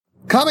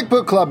Comic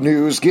Book Club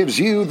News gives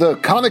you the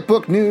comic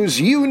book news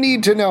you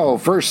need to know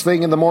first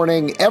thing in the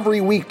morning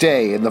every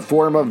weekday in the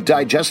form of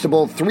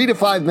digestible 3 to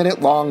 5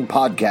 minute long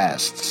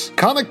podcasts.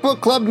 Comic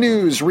Book Club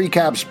News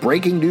recaps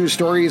breaking news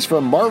stories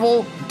from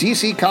Marvel,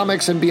 DC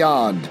Comics, and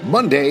beyond,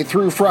 Monday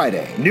through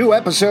Friday. New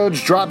episodes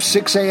drop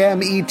 6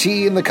 a.m. ET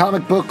in the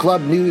Comic Book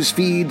Club News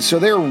feed, so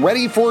they're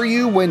ready for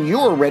you when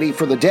you're ready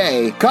for the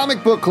day.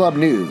 Comic Book Club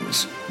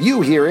News.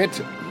 You hear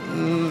it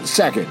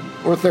second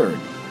or third,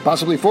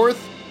 possibly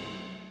fourth.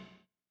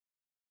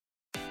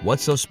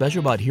 What's so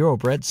special about Hero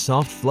Bread's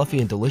soft,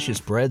 fluffy, and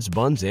delicious breads,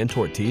 buns, and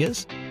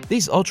tortillas?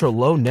 These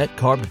ultra-low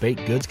net-carb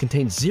baked goods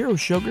contain zero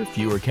sugar,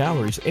 fewer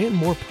calories, and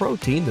more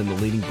protein than the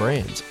leading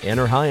brands,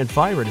 and are high in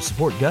fiber to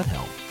support gut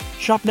health.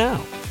 Shop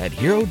now at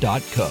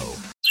Hero.co.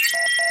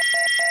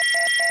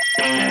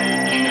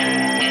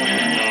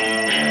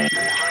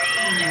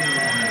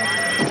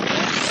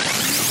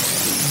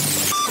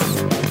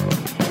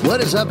 What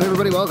is up,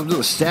 everybody? Welcome to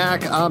The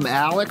Stack. I'm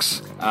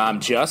Alex.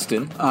 I'm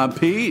Justin. I'm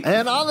Pete.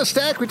 And on The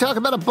Stack, we talk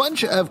about a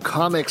bunch of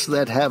comics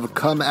that have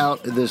come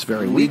out this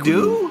very week.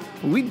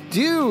 We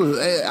do.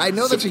 I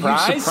know that's a huge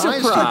surprise.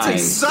 That's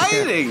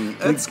exciting.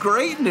 That's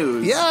great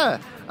news. Yeah.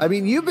 I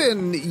mean, you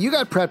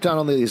got prepped on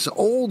all these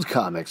old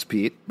comics,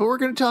 Pete, but we're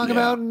going to talk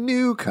about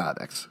new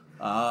comics.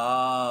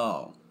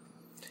 Oh.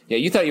 Yeah,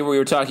 you thought we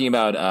were talking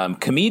about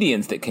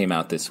comedians that came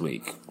out this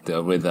week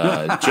with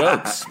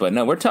jokes, but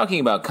no, we're talking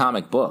about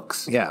comic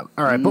books. Yeah,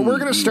 all right, but we're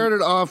going to start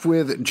it off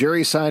with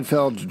Jerry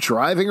Seinfeld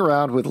driving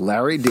around with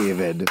Larry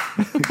David,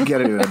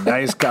 getting a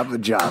nice cup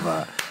of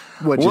Java.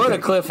 What a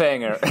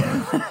cliffhanger.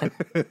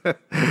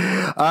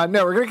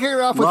 No, we're going to kick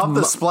it off with Love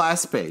the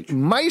splash page.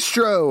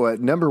 Maestro,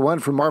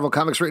 #1 from Marvel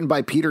Comics, written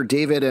by Peter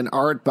David and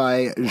art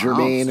by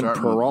Germaine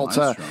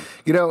Peralta.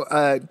 You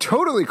know,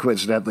 totally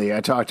coincidentally,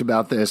 I talked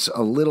about this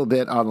a little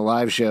bit on the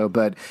live show,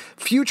 but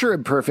Future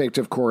Imperfect,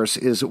 of course,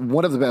 is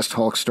one of the best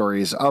Hulk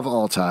stories of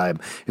all time.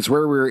 It's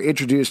where we're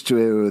introduced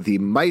to the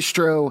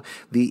Maestro,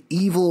 the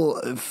evil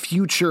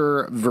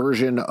future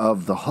version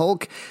of the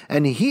Hulk,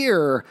 and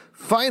here,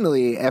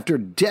 finally, after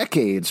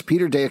decades,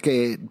 Peter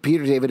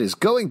David is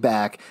going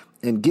back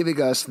and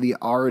giving us the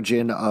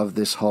origin of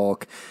this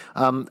Hulk.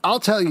 I'll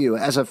tell you,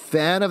 as a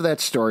fan of that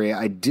story,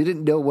 I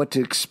didn't know what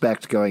to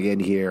expect going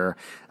in here.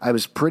 I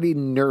was pretty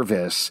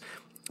nervous.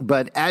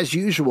 But as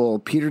usual,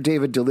 Peter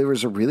David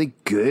delivers a really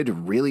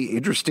good, really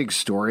interesting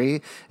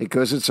story. It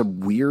goes in some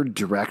weird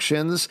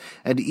directions.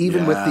 And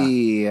even with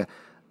the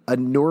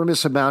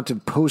enormous amount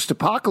of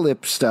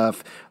post-apocalypse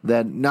stuff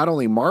that not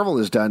only Marvel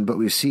has done, but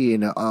we've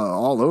seen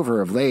all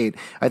over of late,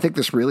 I think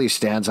this really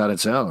stands on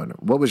its own.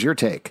 What was your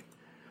take?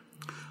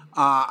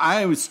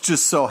 I was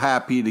just so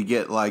happy to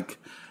get,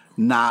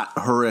 not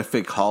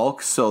horrific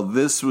Hulk, so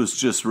this was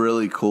just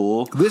really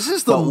cool. This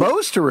is the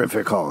most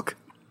horrific Hulk.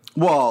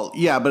 Well,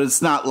 yeah, but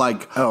it's not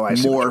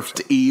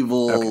morphed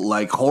evil,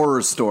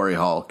 horror story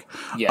Hulk.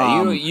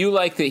 Yeah, you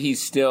like that he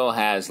still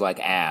has,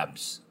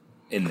 abs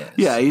in this.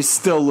 Yeah, he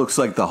still looks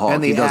like the Hulk.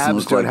 And the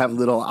abs don't have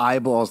little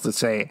eyeballs that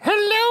say,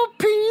 "Hello,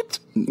 Pete."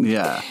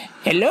 Yeah.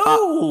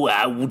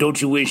 Hello,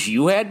 don't you wish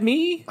you had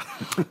me?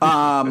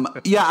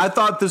 Yeah, I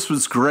thought this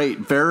was great.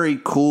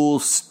 Very cool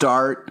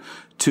start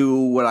to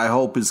what I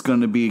hope is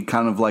going to be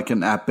kind of like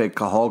an epic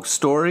Hulk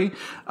story.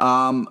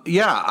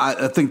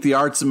 I think the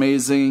art's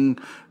amazing.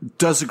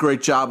 Does a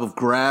great job of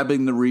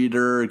grabbing the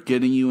reader,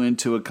 getting you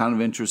into a kind of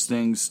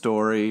interesting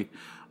story.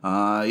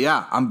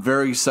 I'm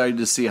very excited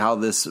to see how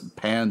this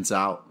pans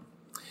out.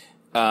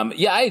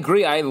 I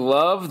agree. I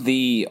love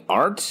the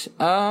art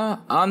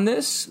on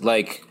this.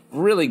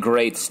 Really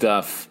great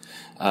stuff.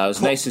 It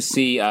was nice to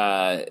see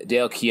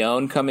Dale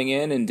Keown coming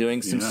in and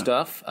doing some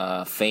stuff.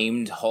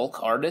 Famed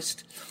Hulk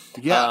artist.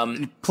 Yeah.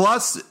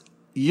 Plus,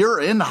 you're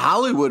in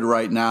Hollywood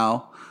right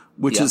now,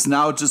 which is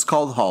now just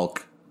called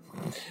Hulk.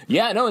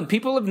 Yeah, no, and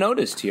people have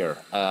noticed here.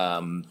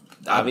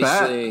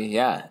 Obviously,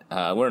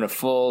 we're in a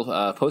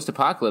full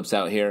post-apocalypse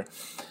out here.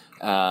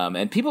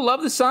 And people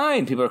love the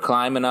sign. People are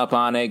climbing up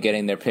on it,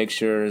 getting their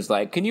pictures.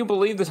 can you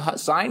believe the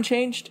sign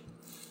changed?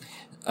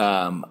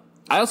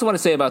 I also want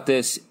to say about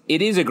this,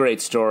 it is a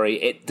great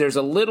story. There's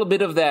a little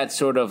bit of that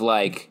sort of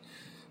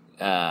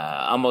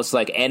almost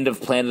end of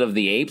Planet of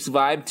the Apes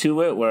vibe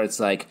to it, where it's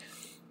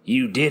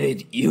you did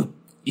it, you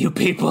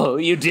people,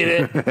 you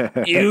did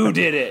it, you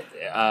did it.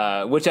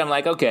 Which I'm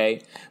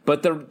okay,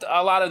 but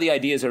a lot of the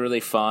ideas are really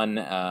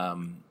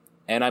fun.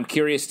 And I'm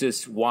curious to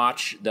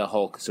watch the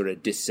Hulk sort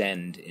of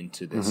descend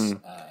into this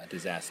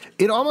disaster.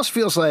 It almost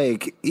feels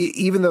like,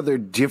 even though they're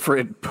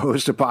different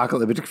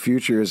post-apocalyptic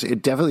futures,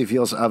 it definitely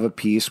feels of a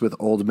piece with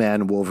Old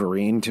Man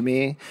Wolverine to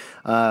me.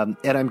 And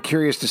I'm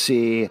curious to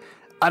see.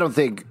 I don't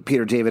think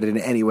Peter David in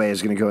any way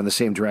is going to go in the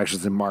same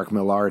directions that Mark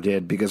Millar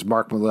did, because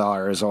Mark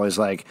Millar is always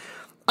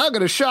I'm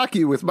going to shock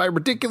you with my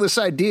ridiculous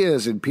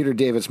ideas. And Peter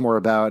David's more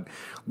about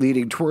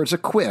leading towards a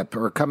quip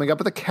or coming up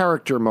with a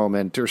character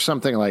moment or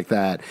something like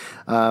that.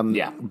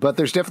 But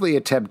there's definitely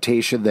a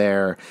temptation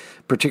there,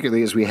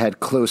 particularly as we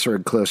head closer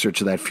and closer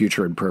to that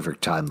Future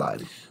Imperfect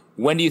timeline.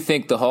 When do you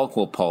think the Hulk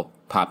will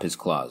pop his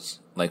claws?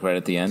 like right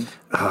at the end.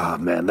 Oh,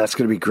 man, that's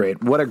going to be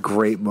great. What a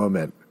great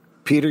moment.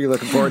 Peter, you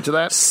looking forward to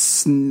that?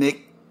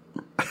 Snick.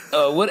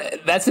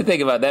 That's the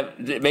thing about that.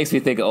 It makes me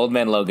think of Old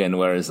Man Logan,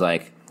 where it's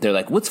like, they're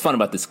like, what's fun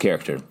about this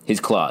character? His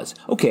claws.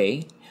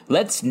 Okay,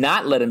 let's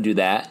not let him do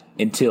that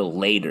until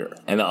later.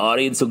 And the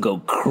audience will go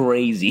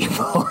crazy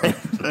for it.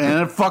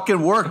 And it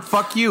fucking worked.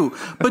 Fuck you.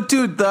 But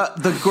dude,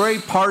 the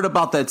great part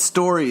about that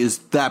story is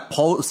that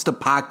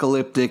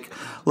post-apocalyptic,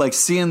 like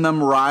seeing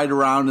them ride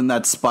around in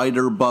that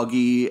spider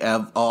buggy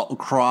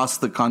across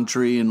the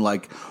country and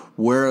like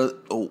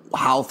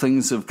how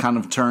things have kind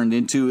of turned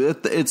into.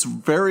 It's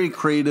very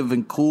creative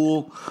and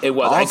cool. It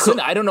was. Also,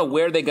 I don't know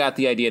where they got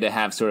the idea to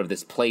have sort of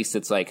this place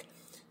that's like,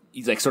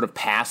 he's like sort of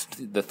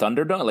past the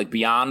Thunderdome, like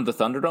beyond the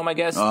Thunderdome, I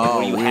guess,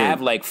 where you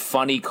have like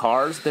funny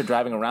cars they're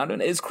driving around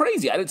in. It's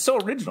crazy. It's so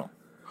original.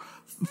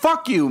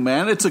 Fuck you,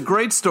 man. It's a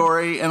great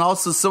story. And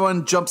also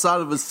someone jumps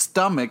out of his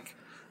stomach.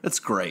 It's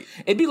great.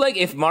 It'd be like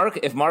if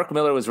Mark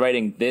Miller was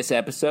writing this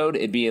episode,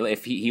 it'd be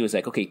if he was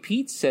like, okay,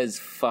 Pete says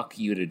fuck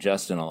you to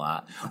Justin a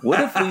lot. What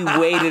if we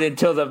waited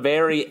until the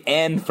very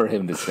end for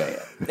him to say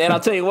it? And I'll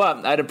tell you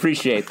what, I'd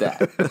appreciate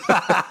that.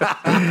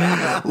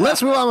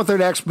 Let's move on with our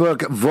next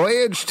book,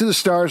 Voyage to the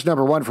Stars,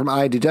 #1 from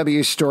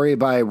IDW, story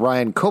by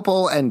Ryan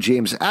Koppel and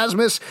James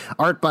Asmus,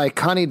 art by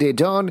Connie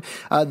Daydon.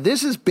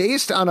 This is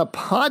based on a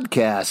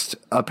podcast,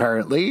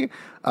 apparently,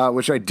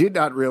 which I did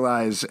not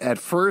realize at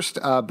first,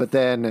 but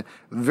then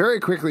very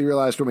quickly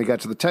realized when we got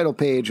to the title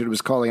page, and it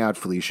was calling out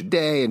Felicia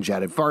Day and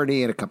Janet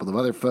Varney and a couple of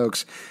other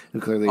folks who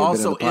clearly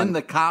also in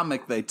the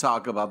comic they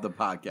talk about the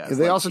podcast.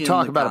 They also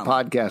talk about a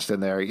podcast in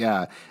there,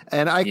 yeah.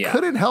 And I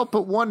couldn't help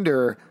but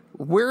wonder,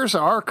 where's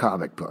our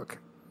comic book?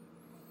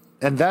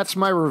 And that's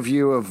my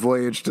review of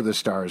Voyage to the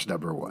Stars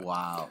 #1.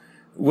 Wow.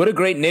 What a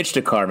great niche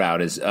to carve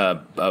out is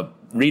a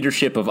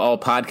readership of all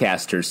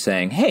podcasters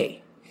saying,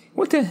 hey,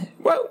 what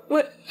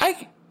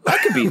I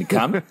could be the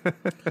comic.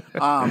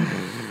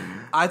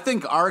 I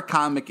think our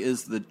comic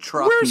is the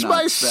truck. Where's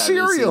my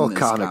serial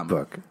comic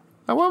book?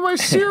 I want my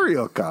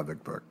serial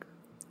comic book.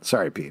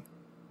 Sorry, Pete.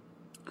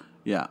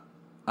 Yeah,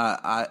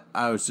 I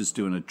was just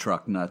doing a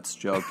truck nuts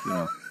joke. You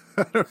know,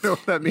 I don't know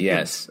what that means.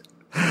 Yes,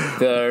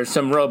 there's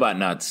some robot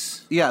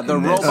nuts. Yeah, the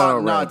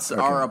robot nuts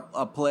are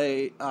a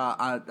play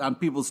on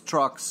people's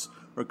trucks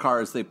or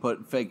cars. They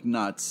put fake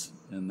nuts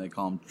and they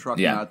call them truck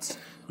nuts.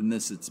 In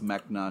this, it's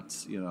mech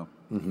nuts. You know.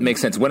 Mm-hmm.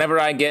 Makes sense. Whenever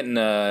I get in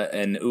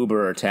an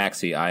Uber or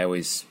taxi, I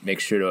always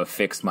make sure to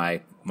affix my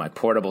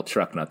portable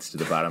truck nuts to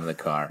the bottom of the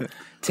car.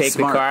 Take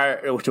the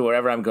car to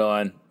wherever I'm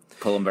going,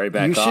 pull them very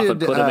back off, and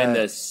put them in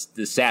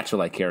the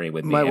satchel I carry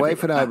with me. My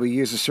wife and I, we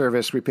use a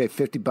service. We pay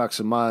 $50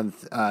 a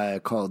month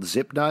called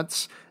Zip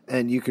Nuts,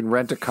 and you can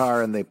rent a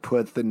car, and they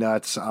put the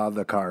nuts on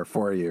the car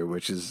for you,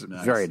 which is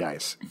very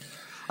nice.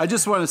 I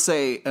just want to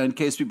say, in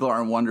case people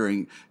aren't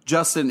wondering,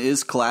 Justin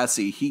is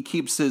classy. He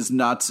keeps his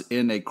nuts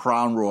in a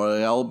Crown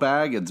Royale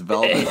bag. It's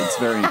velvet. It's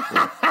very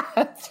cool.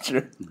 It's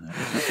true.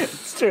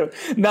 It's true.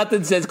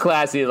 Nothing says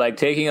classy like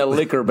taking a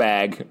liquor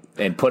bag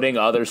and putting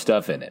other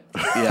stuff in it.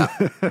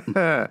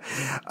 Yeah.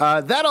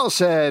 That all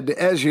said,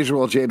 as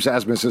usual, James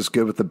Asmus is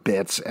good with the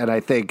bits. And I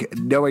think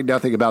knowing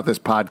nothing about this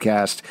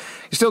podcast,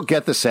 you still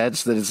get the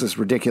sense that it's this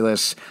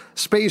ridiculous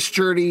space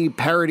journey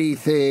parody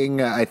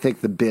thing. I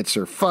think the bits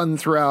are fun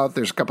throughout.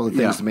 There's a couple of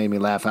things that made me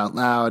laugh out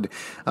loud.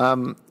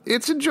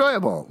 It's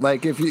enjoyable.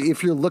 Like if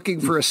you're looking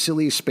for a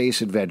silly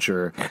space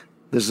adventure,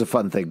 this is a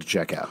fun thing to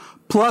check out.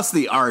 Plus,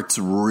 the art's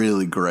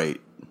really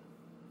great.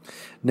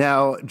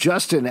 Now,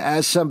 Justin,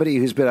 as somebody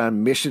who's been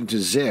on Mission to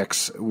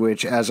Zix,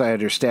 which, as I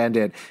understand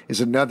it,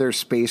 is another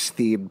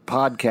space-themed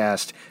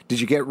podcast, did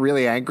you get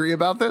really angry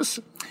about this?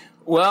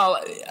 Well,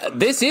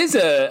 this is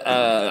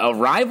a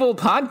rival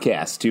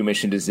podcast to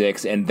Mission to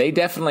Zix, and they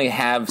definitely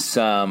have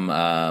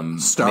some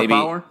star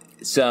power.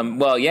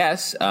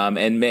 Yes,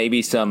 and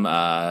maybe some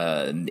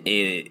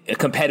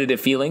competitive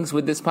feelings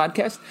with this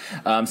podcast.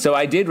 So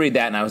I did read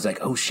that, and I was like,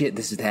 "Oh shit,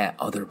 this is that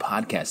other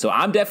podcast." So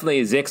I'm definitely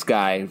a Zix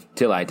guy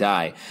till I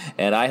die,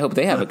 and I hope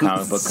they have a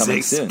comic book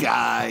coming soon. Zix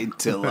guy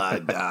till I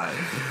die.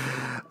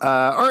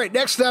 All right,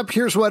 next up,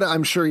 here's what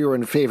I'm sure you're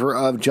in favor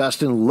of,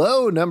 Justin.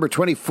 Low,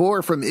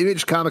 #24 from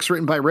Image Comics,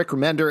 written by Rick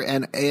Remender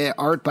and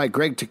art by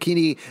Greg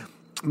Tacchini.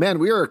 Man,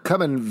 we are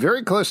coming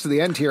very close to the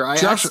end here.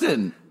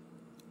 Justin.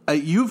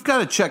 You've got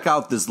to check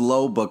out this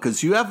Low book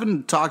because you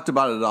haven't talked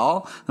about it at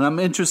all, and I'm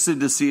interested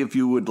to see if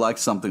you would like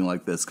something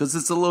like this because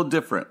it's a little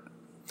different.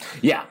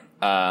 Yeah.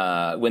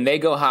 When they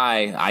go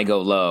high, I go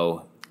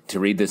low to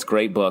read this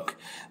great book.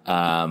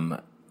 I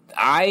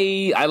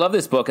love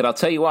this book, and I'll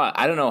tell you what,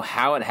 I don't know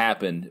how it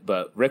happened,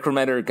 but Rick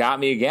Remender got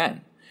me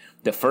again.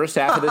 The first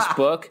half of this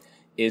book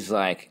is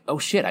like, oh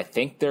shit, I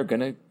think they're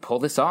going to pull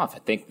this off. I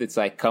think it's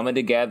like coming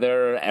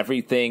together,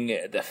 everything,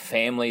 the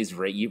family's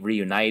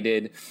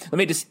reunited. Let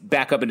me just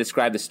back up and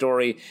describe the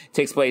story. It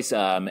takes place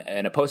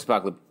in a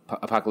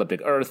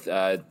post-apocalyptic Earth.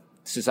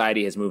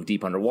 society has moved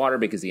deep underwater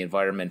because the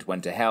environment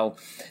went to hell.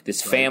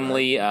 This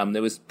family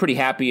that was pretty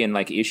happy in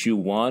like issue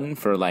 1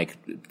 for like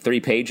 3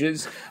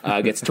 pages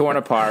gets torn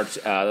apart.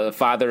 The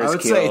father is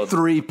killed. I would say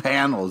 3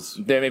 panels.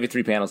 There may be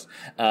 3 panels.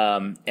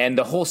 And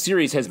the whole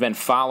series has been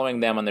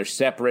following them on their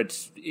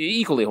separate,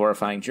 equally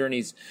horrifying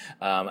journeys.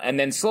 And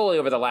then slowly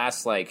over the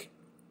last like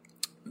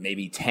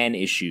maybe 10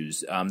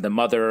 issues, the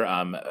mother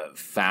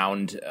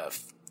found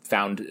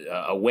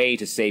a way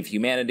to save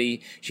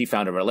humanity. She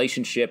found a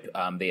relationship.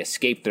 They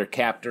escaped their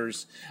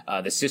captors.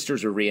 The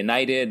sisters were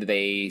reunited.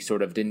 They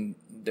sort of didn't.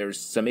 There's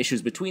some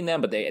issues between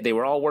them, but they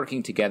were all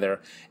working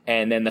together.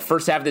 And then the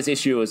first half of this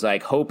issue was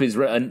like hope is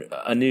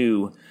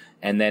anew,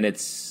 and then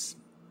it's.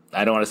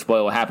 I don't want to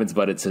spoil what happens,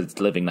 but it's a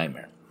living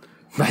nightmare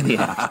by the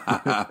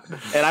end.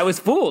 And I was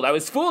fooled. I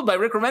was fooled by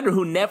Rick Remender,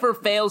 who never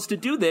fails to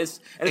do this.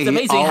 And it's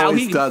amazing how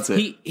he does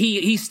it.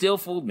 He still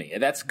fooled me.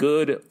 And that's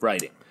good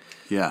writing.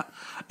 Yeah.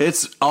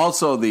 It's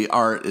also the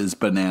art is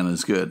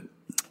bananas good.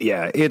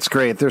 Yeah, it's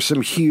great. There's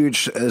some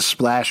huge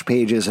splash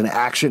pages and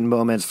action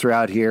moments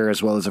throughout here,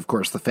 as well as, of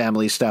course, the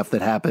family stuff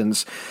that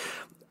happens.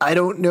 I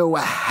don't know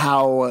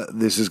how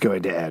this is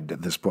going to end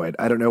at this point.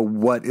 I don't know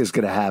what is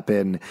going to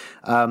happen.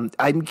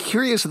 I'm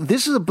curious.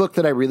 This is a book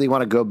that I really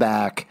want to go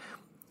back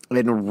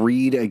and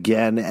read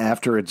again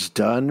after it's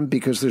done,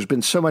 because there's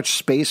been so much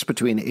space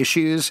between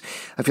issues.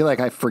 I feel like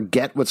I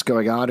forget what's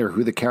going on or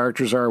who the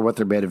characters are, what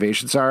their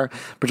motivations are,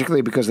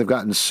 particularly because they've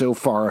gotten so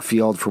far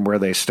afield from where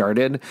they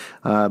started.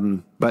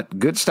 But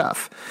good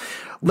stuff.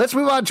 Let's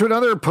move on to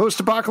another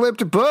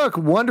post-apocalyptic book,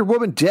 Wonder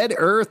Woman Dead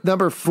Earth,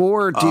 number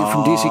 4,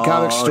 from DC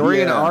Comics,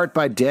 story and art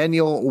by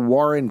Daniel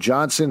Warren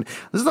Johnson.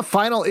 This is the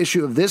final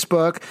issue of this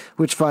book,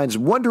 which finds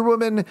Wonder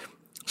Woman,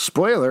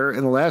 spoiler,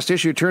 in the last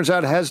issue, turns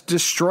out has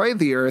destroyed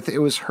the Earth. It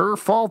was her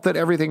fault that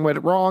everything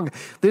went wrong.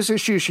 This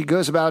issue, she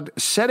goes about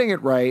setting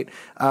it right,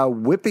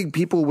 whipping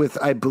people with,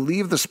 I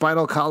believe, the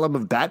spinal column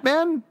of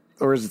Batman?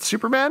 Or is it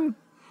Superman?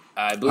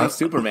 I believe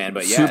Superman,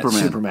 but yeah.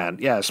 Superman.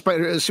 Yeah,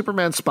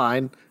 Superman's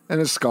spine and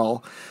his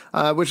skull,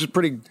 which is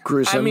pretty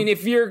gruesome. I mean,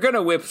 if you're going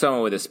to whip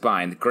someone with a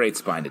spine, great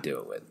spine to do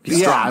it with.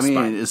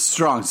 It's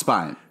strong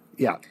spine.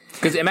 Yeah.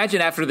 Because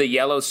imagine after the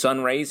yellow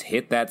sun rays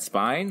hit that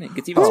spine, it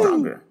gets even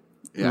stronger.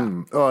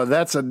 Yeah. Oh,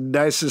 that's a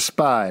nicest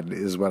spine,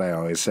 is what I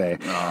always say.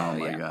 Oh,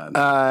 my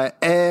God.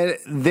 And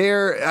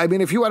there, I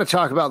mean, if you want to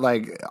talk about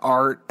like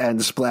art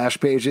and splash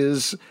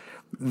pages,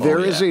 there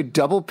is a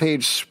double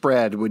page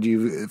spread when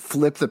you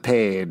flip the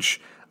page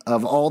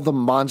of all the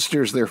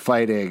monsters they're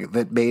fighting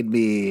that made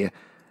me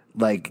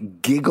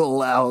like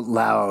giggle out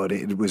loud.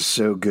 It was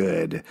so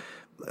good.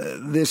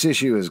 This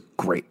issue is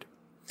great.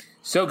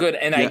 So good.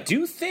 And I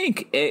do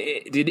think,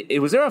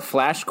 was there a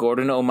Flash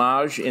Gordon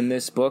homage in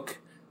this book?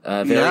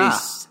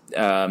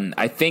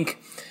 I think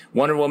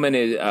Wonder Woman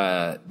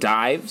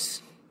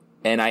dives,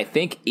 and I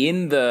think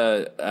in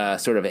the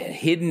sort of a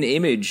hidden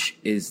image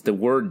is the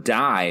word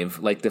dive,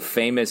 like the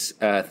famous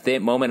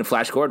moment in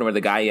Flash Gordon where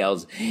the guy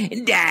yells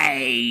dive.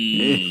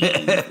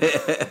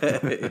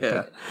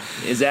 Yeah.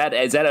 Is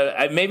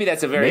that maybe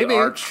that's a very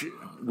arch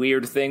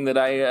weird thing that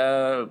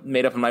I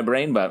made up in my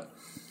brain, but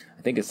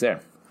I think it's there.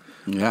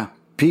 Yeah.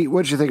 Pete,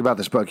 what did you think about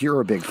this book?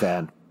 You're a big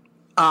fan.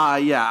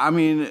 Yeah, I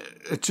mean,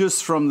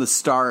 just from the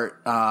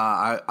start,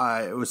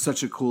 it was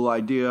such a cool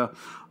idea.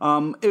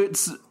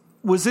 It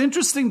was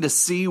interesting to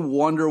see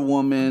Wonder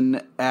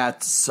Woman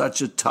at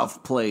such a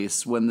tough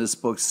place when this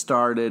book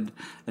started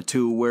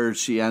to where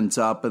she ends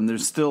up, and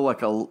there's still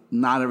like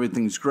not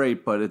everything's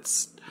great, but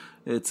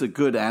it's a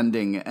good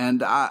ending,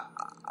 and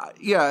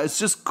it's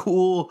just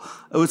cool.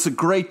 It was a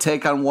great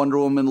take on Wonder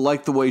Woman,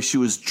 like the way she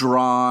was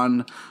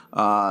drawn,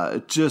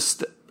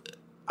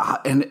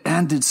 and it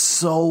ended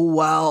so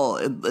well.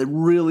 It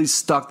really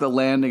stuck the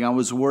landing. I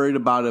was worried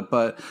about it,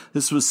 but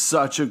this was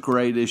such a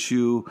great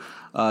issue.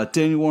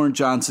 Daniel Warren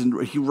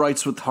Johnson, he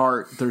writes with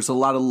heart. There's a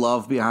lot of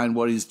love behind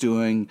what he's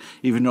doing,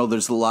 even though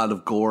there's a lot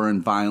of gore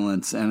and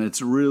violence. And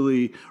it's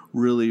really,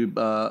 really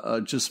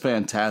just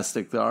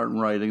fantastic, the art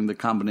and writing, the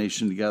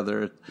combination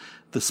together.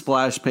 The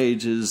splash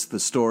pages, the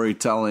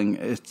storytelling,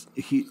 it's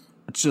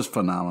just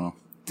phenomenal.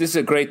 This is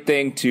a great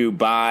thing to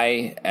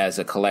buy as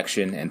a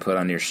collection and put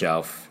on your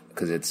shelf,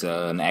 because it's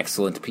an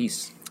excellent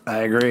piece. I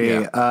agree.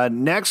 Yeah.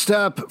 Next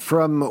up,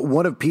 from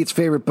one of Pete's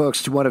favorite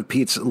books to one of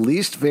Pete's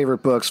least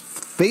favorite books,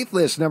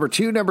 Faithless, number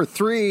 2, number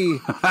 3.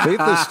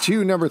 Faithless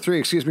 2, number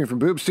 3, from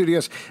Boom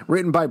Studios,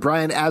 written by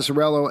Brian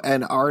Azzarello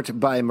and art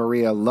by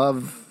Maria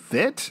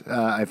Lovett.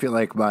 I feel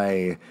like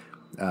my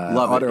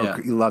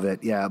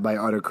Lovett, my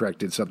autocorrect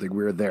did something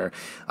weird there.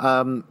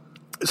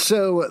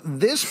 So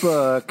this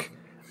book,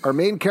 our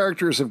main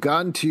characters have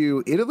gone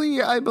to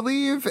Italy, I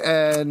believe,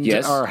 and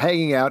are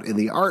hanging out in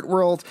the art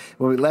world.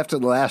 When we left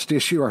in the last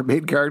issue, our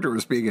main character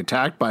was being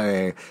attacked by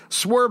a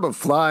swarm of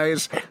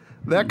flies.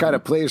 That kind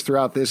of plays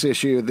throughout this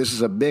issue. This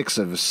is a mix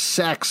of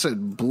sex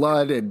and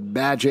blood and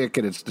magic,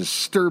 and it's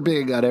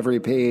disturbing on every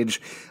page.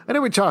 I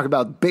know we talk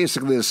about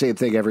basically the same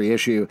thing every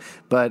issue,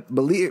 but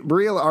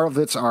Maria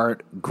Lovett's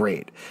art,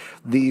 great.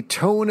 The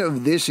tone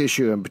of this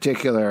issue in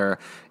particular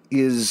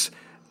is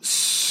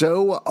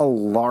so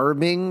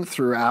alarming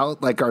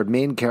throughout. Like, our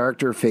main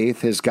character,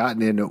 Faith, has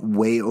gotten in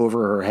way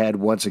over her head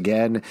once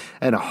again,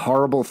 and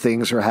horrible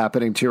things are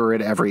happening to her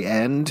at every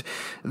end.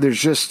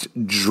 There's just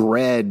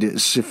dread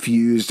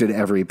suffused in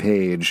every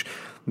page.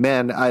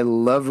 Man, I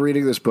love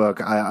reading this book.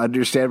 I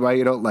understand why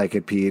you don't like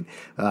it, Pete,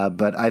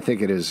 but I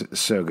think it is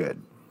so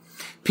good.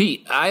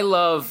 Pete, I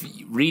love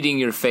reading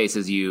your face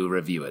as you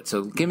review it.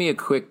 So give me a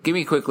quick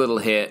little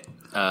hit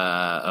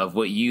of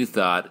what you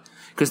thought,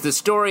 because the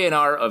story and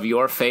art of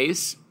your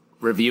face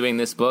reviewing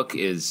this book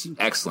is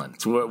excellent.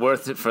 It's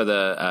worth it for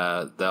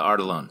the art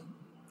alone.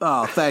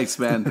 Oh, thanks,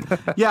 man.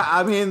 Yeah,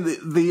 I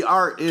mean, the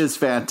art is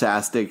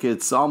fantastic.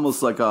 It's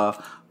almost like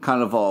a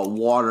kind of a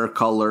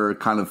watercolor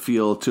kind of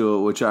feel to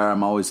it, which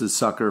I'm always a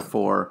sucker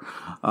for.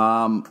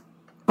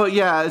 But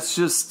yeah, it's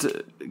just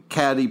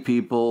catty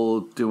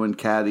people doing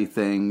catty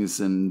things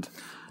and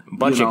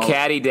bunch of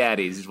catty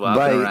daddies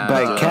walking around.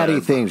 By catty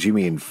things, you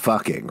mean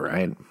fucking,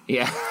 right?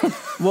 Yeah.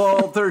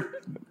 Well, they're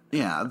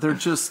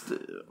just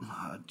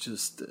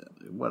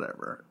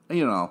whatever,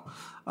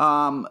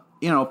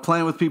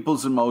 playing with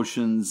people's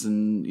emotions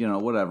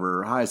and,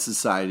 whatever, high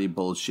society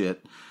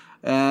bullshit.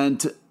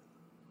 And,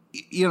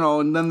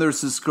 and then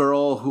there's this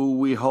girl who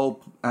we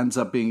hope ends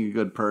up being a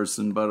good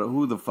person, but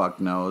who the fuck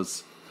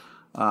knows?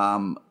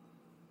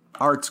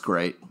 Art's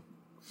great.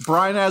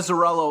 Brian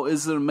Azzarello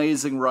is an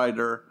amazing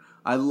writer.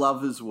 I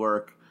love his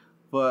work,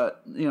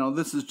 but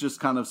this is just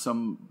kind of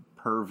some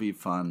pervy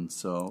fun.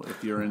 So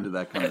if you're into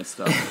that kind of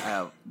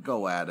stuff,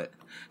 go at it.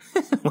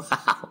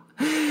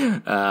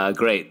 Wow.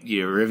 Great.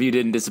 Your review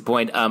didn't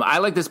disappoint. I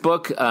like this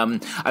book.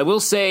 I will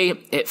say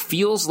it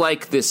feels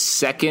like this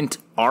second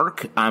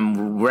arc.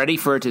 I'm ready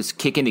for it to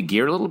kick into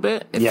gear a little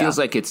bit. It feels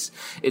like it's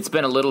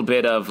been a little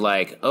bit of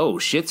like, oh,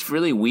 shit's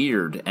really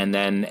weird. And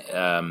then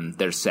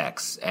there's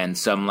sex and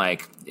some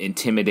like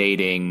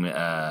intimidating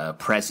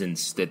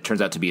presence that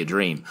turns out to be a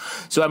dream.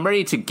 So I'm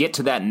ready to get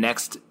to that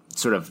next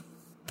sort of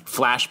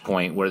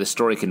flashpoint where the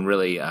story can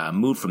really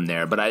move from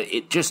there. But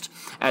it just,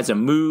 as a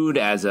mood,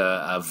 as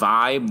a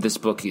vibe, this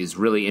book is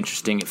really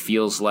interesting. It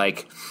feels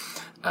like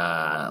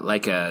a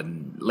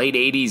late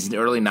 80s,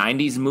 early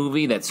 90s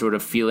movie that's sort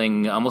of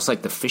feeling almost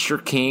like The Fisher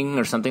King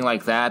or something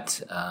like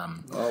that.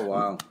 Oh,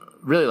 wow.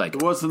 Really like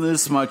There wasn't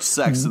this much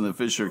sex in The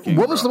Fisher King.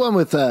 What was the one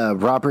with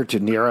Robert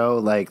De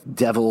Niro, like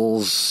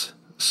Devil's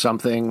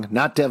something?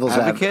 Not Devil's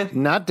Advocate?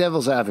 Not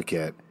Devil's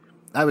Advocate.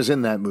 I was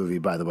in that movie,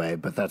 by the way,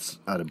 but that's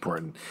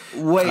unimportant.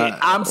 Wait,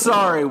 I'm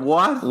sorry,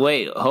 what?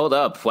 Wait, hold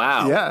up.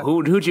 Wow. Yeah.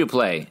 Who'd you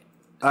play?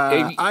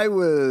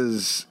 I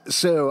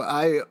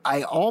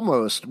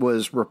almost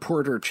was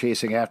reporter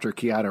chasing after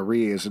Keanu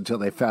Reeves until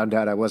they found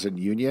out I wasn't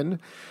union.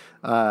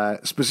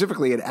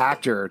 Specifically, an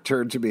actor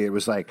turned to me and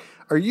was like,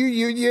 "Are you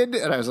union?"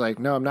 And I was like,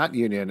 "No, I'm not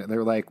union." And they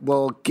were like,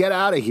 "Well, get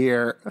out of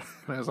here."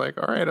 And I was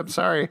like, "All right, I'm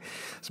sorry."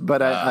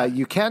 But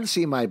you can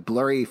see my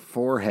blurry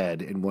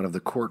forehead in one of the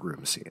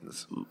courtroom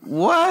scenes.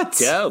 What?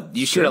 Yo,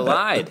 you should have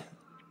lied.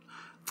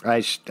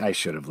 I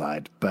should have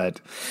lied, but...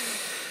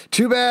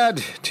 Too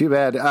bad.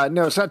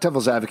 No, it's not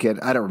Devil's Advocate.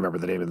 I don't remember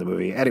the name of the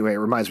movie. Anyway, it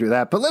reminds me of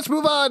that. But let's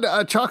move on.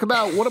 Talk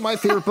about one of my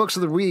favorite books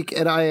of the week,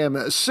 and I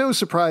am so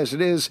surprised.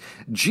 It is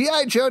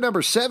G.I. Joe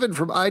 #7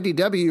 from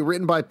IDW,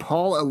 written by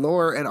Paul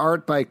Allor and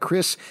art by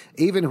Chris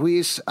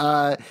Evenhuis.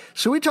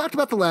 So we talked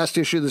about the last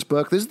issue of this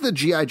book. This is the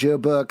G.I. Joe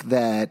book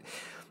that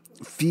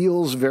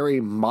feels very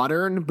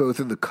modern, both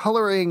in the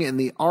coloring and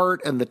the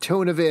art and the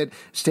tone of it.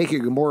 It's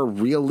taking a more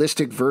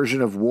realistic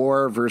version of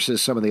war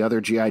versus some of the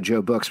other G.I.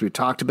 Joe books we've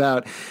talked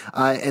about.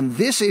 And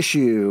this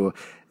issue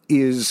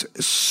is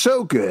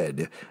so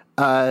good.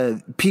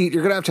 Pete,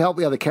 you're going to have to help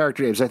me on the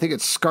character names. I think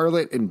it's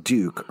Scarlet and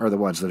Duke are the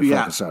ones that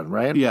focus on,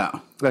 right? Yeah.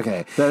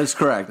 Okay. That is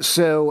correct.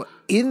 So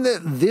in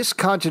this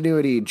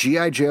continuity,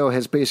 G.I. Joe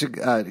has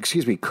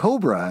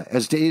Cobra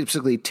has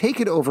basically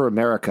taken over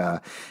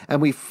America,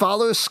 and we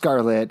follow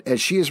Scarlet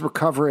as she is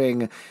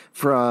recovering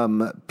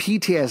from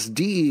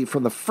PTSD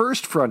from the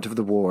first front of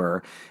the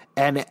war.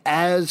 And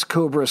as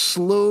Cobra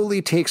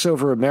slowly takes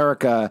over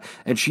America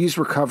and she's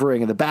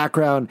recovering in the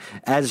background,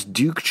 as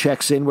Duke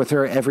checks in with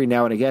her every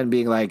now and again,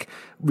 being like,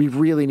 "We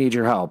really need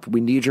your help. We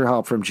need your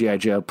help from G.I.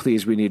 Joe.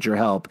 Please, we need your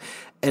help."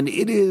 And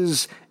it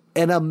is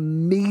an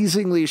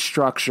amazingly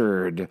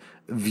structured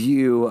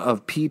view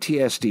of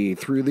PTSD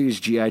through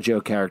these G.I.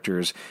 Joe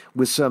characters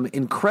with some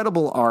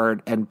incredible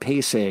art and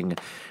pacing.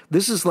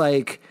 This is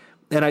like...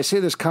 And I say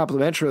this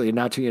complimentarily,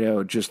 not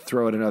to, just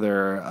throw in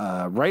another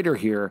writer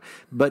here,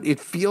 but it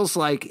feels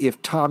like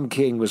if Tom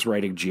King was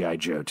writing G.I.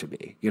 Joe to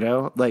me,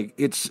 Like,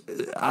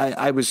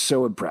 I was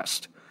so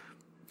impressed.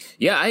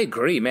 Yeah, I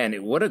agree, man.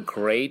 What a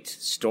great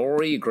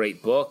story,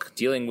 great book,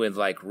 dealing with,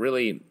 like,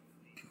 really,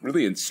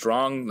 really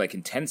strong, like,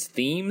 intense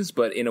themes,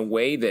 but in a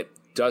way that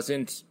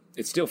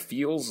it still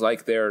feels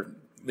like they're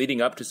leading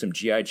up to some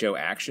G.I. Joe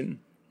action.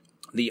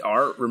 The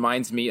art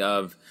reminds me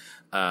of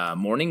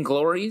Morning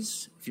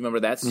Glories, if you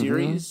remember that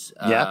series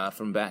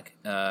from back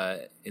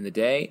in the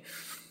day.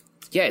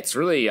 Yeah, it's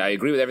really, I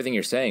agree with everything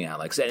you're saying,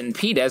 Alex. And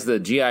Pete, as the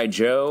G.I.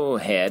 Joe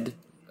head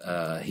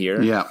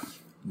here,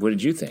 what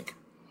did you think?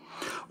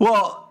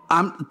 Well,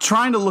 I'm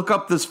trying to look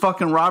up this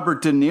fucking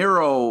Robert De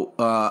Niro.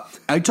 Are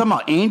you talking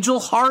about Angel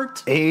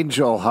Heart?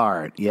 Angel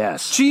Heart,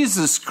 yes.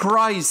 Jesus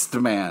Christ,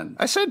 man.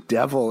 I said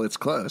devil. It's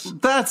close.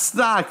 That's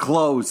not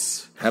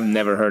close. I've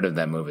never heard of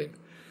that movie.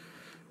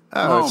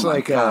 Oh, it's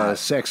like a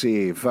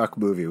sexy fuck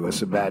movie with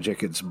some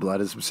magic and some blood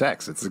and some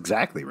sex. It's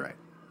exactly right.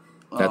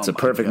 That's a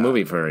perfect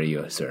movie for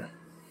you, sir.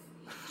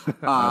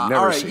 I've never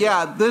all right, seen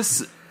yeah,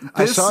 this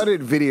I saw it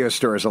in video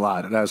stores a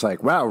lot, and I was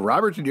like, wow,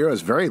 Robert De Niro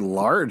is very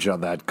large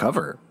on that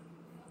cover.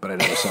 But I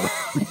never saw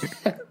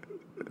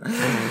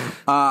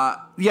it.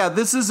 Yeah,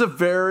 this is a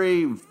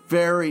very,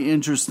 very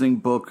interesting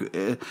book.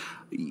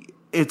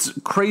 It's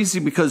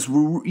crazy because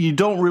you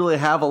don't really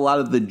have a lot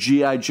of the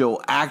G.I.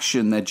 Joe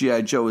action that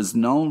G.I. Joe is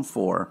known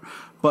for.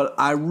 But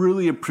I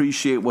really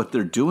appreciate what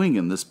they're doing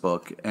in this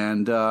book.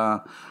 And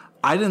I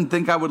didn't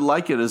think I would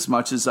like it as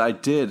much as I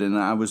did, and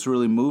I was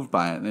really moved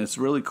by it. And it's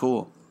really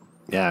cool.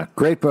 Yeah,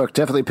 great book.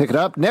 Definitely pick it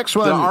up. Next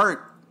one. The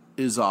art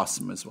is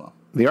awesome as well.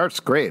 The art's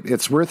great.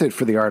 It's worth it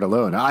for the art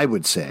alone, I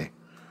would say.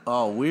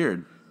 Oh,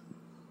 weird.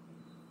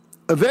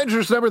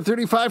 Avengers number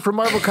 35 from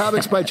Marvel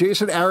Comics by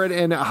Jason Aaron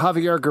and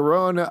Javier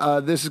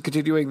Garrón. This is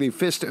continuing the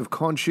Fist of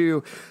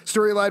Khonshu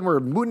storyline where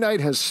Moon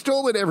Knight has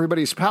stolen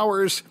everybody's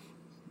powers,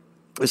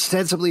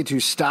 ostensibly to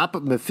stop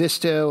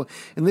Mephisto.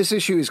 And this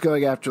issue is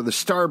going after the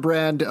Star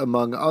Brand,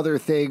 among other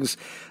things.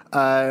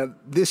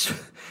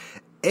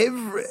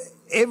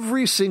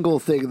 Every single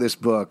thing in this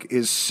book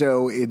is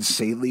so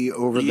insanely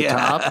over the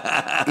top.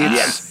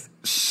 It's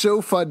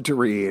so fun to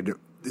read.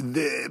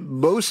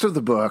 Most of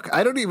the book,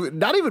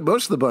 not even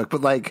most of the book,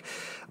 but like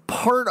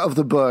part of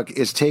the book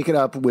is taken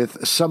up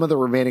with some of the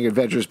remaining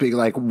Avengers being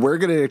like, we're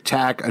going to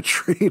attack a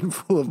train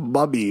full of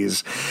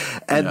mummies.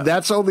 And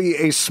that's only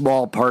a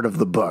small part of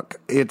the book.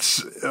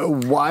 It's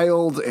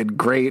wild and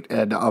great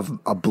and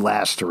a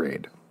blast to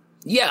read.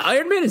 Yeah,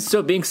 Iron Man is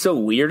being so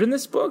weird in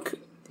this book.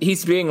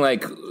 He's being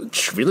like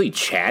really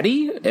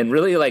chatty and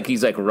really like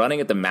he's like running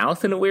at the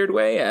mouth in a weird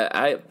way.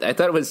 I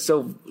thought it was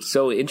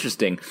so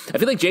interesting. I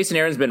feel like Jason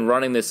Aaron's been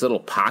running this little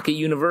pocket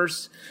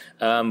universe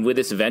with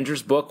this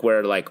Avengers book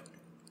where like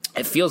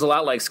it feels a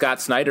lot like Scott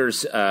Snyder's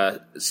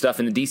stuff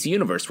in the DC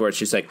universe where it's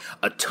just like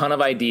a ton of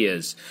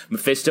ideas.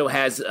 Mephisto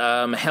has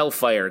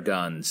Hellfire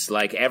guns.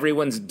 Like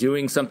everyone's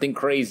doing something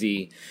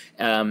crazy,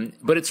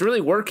 but it's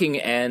really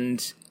working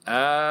and.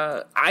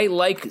 I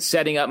like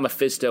setting up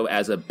Mephisto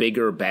as a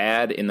bigger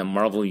bad in the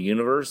Marvel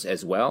universe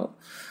as well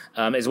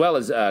as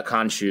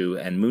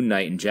Khonshu and Moon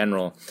Knight in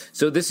general.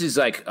 So this is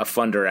like a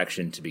fun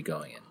direction to be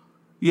going in.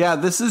 Yeah,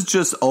 this is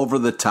just over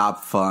the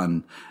top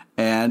fun.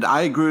 And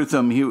I agree with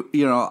him.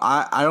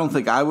 I don't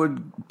think I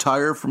would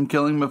tire from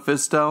killing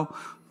Mephisto,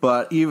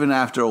 but even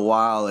after a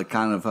while, it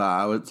kind of,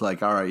 I was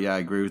like, all right, yeah, I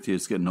agree with you.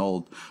 It's getting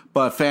old.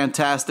 But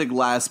fantastic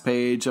last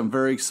page. I'm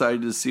very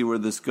excited to see where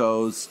this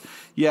goes.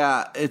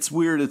 Yeah, it's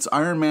weird. It's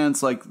Iron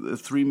Man's like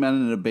 3 men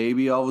and a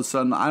baby all of a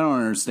sudden. I don't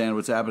understand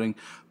what's happening.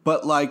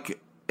 But like,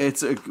 it's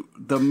that's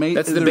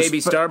the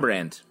baby Star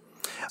Brand.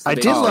 I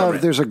did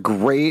love, there's a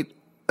great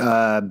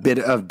bit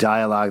of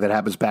dialogue that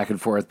happens back and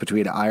forth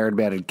between Iron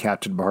Man and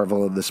Captain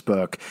Marvel in this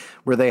book,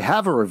 where they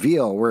have a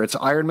reveal where it's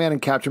Iron Man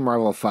and Captain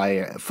Marvel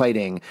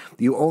fighting.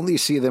 You only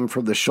see them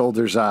from the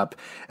shoulders up,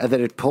 and then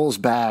it pulls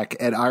back,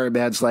 and Iron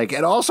Man's like,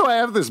 and also I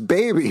have this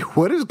baby.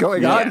 What is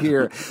going on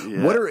here?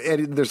 Yeah.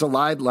 And there's a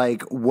line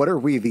like, what are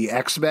we, the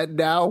X-Men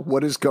now?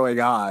 What is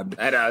going on?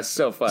 I know, it's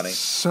so funny.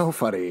 So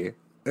funny.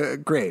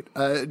 Great.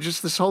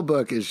 Just this whole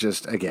book is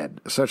just, again,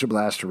 such a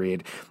blast to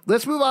read.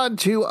 Let's move on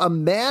to A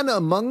Man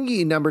Among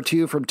Ye, number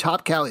 2 from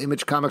Top Cow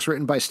Image Comics,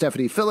 written by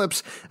Stephanie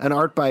Phillips and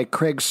art by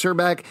Craig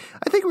Serback.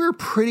 I think we were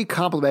pretty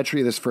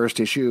complimentary of this first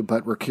issue,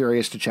 but we're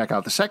curious to check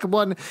out the second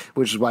one,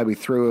 which is why we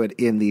threw it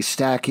in the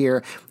stack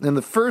here. In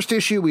the first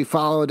issue, we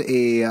followed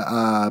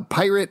a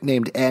pirate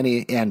named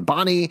Anne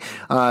Bonny,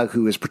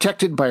 who is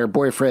protected by her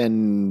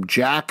boyfriend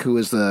Jack, who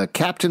is the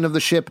captain of the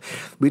ship.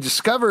 We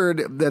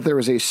discovered that there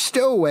was a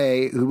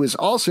stowaway who was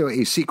also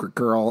a secret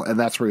girl, and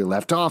that's where we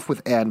left off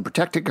with Anne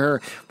protecting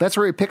her. That's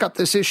where we pick up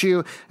this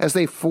issue as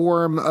they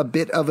form a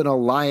bit of an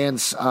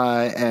alliance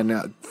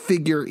and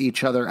figure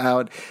each other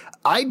out.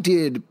 I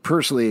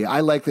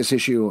like this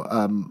issue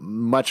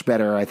much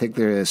better. I think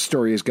the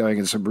story is going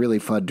in some really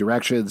fun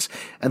directions,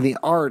 and the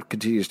art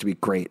continues to be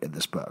great in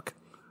this book.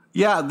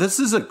 Yeah, this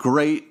is a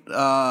great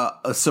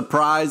a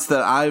surprise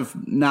that I've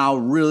now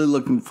really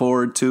looking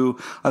forward to.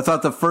 I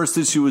thought the first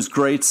issue was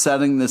great,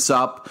 setting this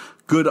up.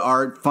 Good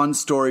art, fun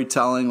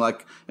storytelling.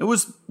 Like it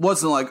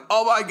wasn't like,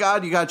 oh my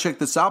God, you got to check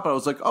this out. But I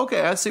was like,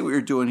 okay, I see what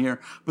you're doing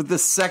here. But the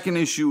second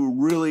issue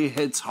really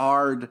hits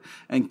hard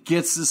and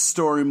gets the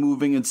story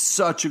moving in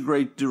such a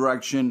great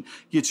direction.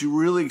 Gets you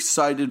really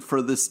excited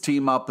for this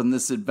team up and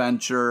this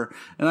adventure.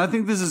 And I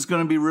think this is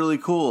going to be really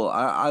cool.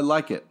 I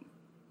like it.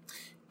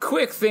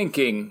 Quick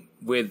thinking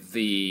with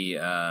the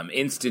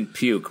instant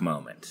puke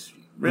moment.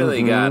 Really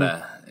you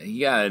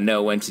gotta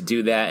know when to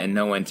do that and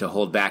know when to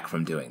hold back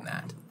from doing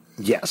that.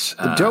 Yes.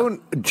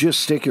 Don't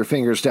just stick your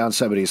fingers down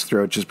somebody's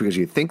throat just because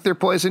you think they're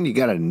poison. You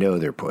got to know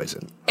they're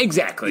poison.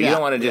 Exactly. Yeah, you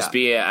don't want to just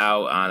be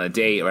out on a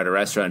date or at a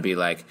restaurant and be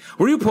like,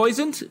 were you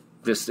poisoned?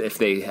 just if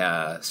they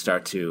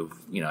start to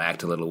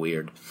act a little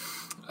weird.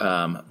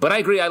 But I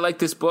agree. I like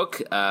this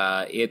book.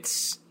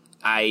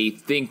 I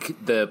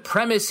think the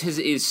premise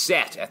is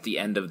set at the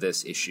end of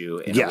this issue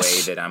in a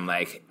way that I'm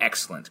like,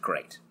 excellent,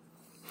 great.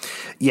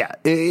 Yeah,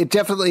 it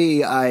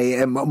definitely, I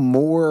am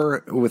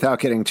more, without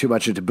getting too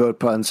much into boat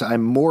puns,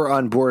 I'm more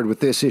on board with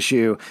this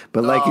issue.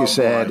 But like you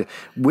said,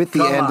 with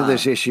the end of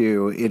this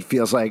issue, it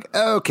feels like,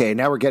 okay,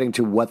 now we're getting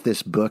to what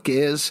this book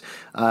is.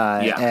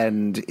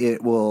 And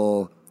it's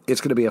going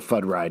to be a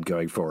fun ride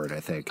going forward, I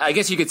think. I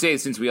guess you could say,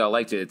 since we all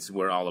liked it,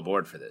 we're all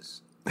aboard for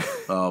this.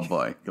 Oh,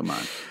 boy. Come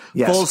on.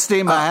 Yes. Full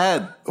steam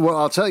ahead. Well,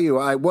 I'll tell you,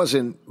 I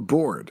wasn't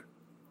bored.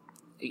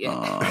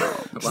 Yeah.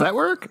 Does that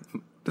work?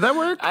 Did that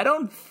work? I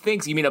don't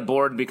think so. You mean a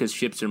board because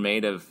ships are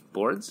made of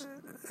boards?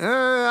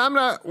 I'm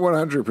not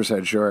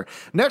 100% sure.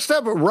 Next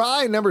up,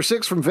 Rye, number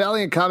 6 from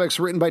Valiant Comics,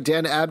 written by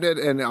Dan Abnett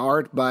and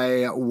art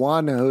by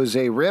Juan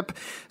Jose Rip.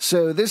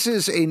 So this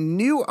is a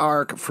new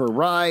arc for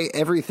Rye.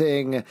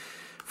 Everything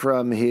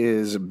from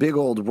his big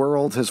old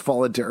world has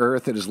fallen to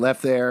earth and is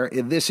left there.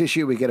 In this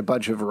issue, we get a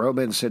bunch of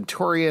Roman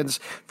centurions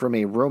from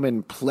a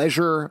Roman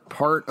pleasure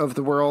part of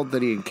the world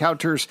that he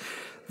encounters.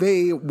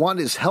 They want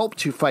his help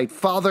to fight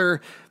Father,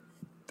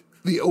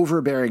 the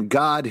overbearing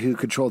god who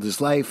controlled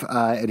his life,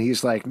 and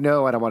he's like,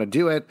 no, I don't want to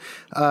do it.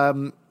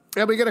 And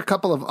we get a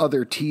couple of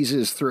other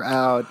teases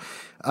throughout.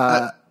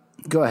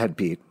 Go ahead,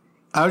 Pete.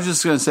 I was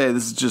just going to say,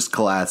 this is just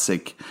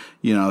classic,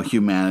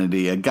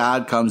 humanity. A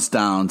god comes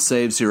down,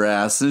 saves your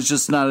ass, and it's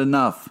just not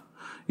enough.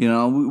 We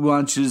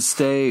want you to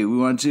stay. We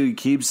want you to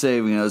keep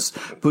saving us.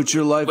 Put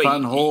your life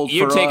on hold for us.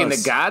 You're taking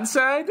the god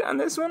side on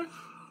this one?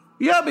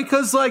 Yeah,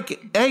 because,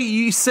 hey,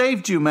 he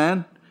saved you,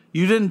 man.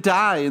 You didn't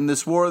die in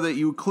this war that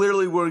you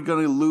clearly were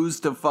going to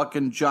lose to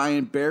fucking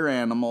giant bear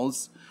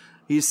animals.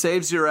 He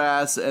saves your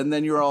ass, and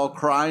then you're all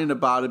crying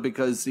about it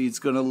because he's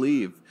going to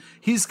leave.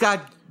 He's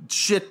got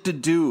shit to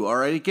do, all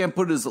right? He can't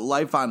put his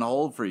life on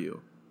hold for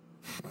you.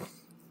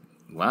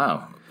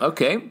 Wow.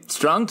 Okay.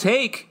 Strong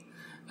take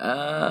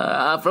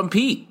from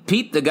Pete.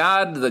 Pete, the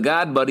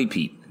god buddy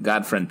Pete.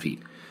 God friend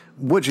Pete.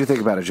 What'd you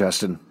think about it,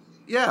 Justin?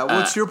 Yeah,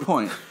 what's your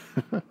point?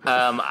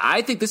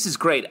 I think this is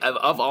great.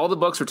 Of all the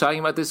books we're talking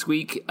about this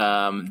week,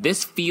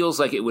 this feels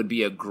like it would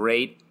be a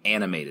great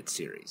animated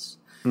series.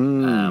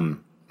 It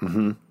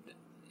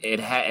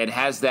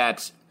has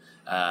that.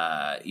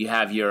 You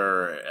have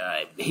your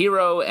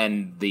hero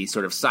and the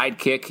sort of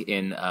sidekick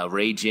in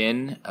Ray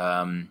Jin,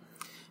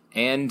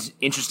 and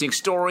interesting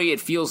story. It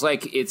feels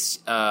like it's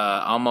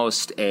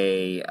almost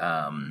a.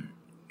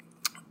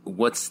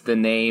 What's the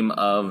name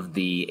of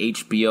the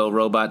HBO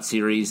robot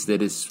series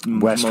that is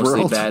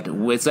mostly bad?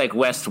 It's like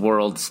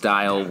Westworld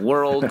style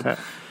world,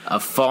 a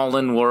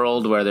fallen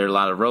world where there are a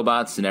lot of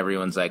robots and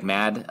everyone's like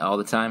mad all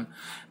the time.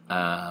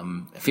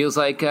 It feels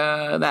like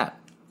that,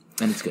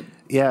 and it's good.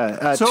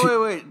 Yeah.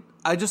 Wait.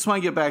 I just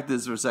want to get back to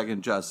this for a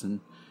second,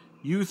 Justin.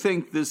 You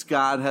think this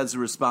god has a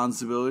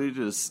responsibility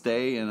to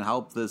stay and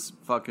help this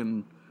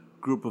fucking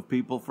group of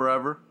people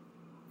forever?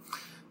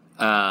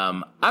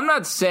 I'm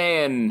not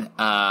saying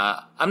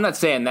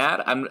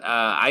that.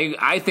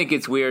 I think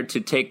it's weird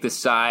to take the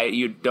side.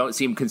 You don't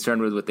seem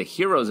concerned with what the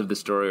heroes of the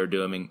story are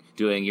doing.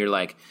 You're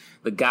like,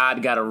 the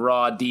god got a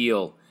raw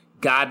deal.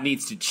 God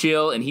needs to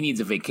chill, and he needs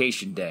a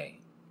vacation day.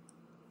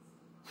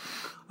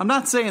 I'm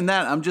not saying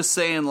that. I'm just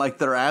saying,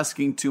 they're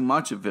asking too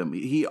much of him.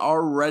 He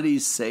already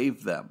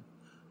saved them.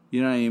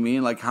 You know what I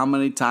mean? How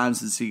many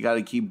times has he got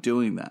to keep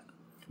doing that?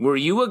 Were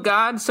you a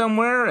god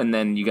somewhere and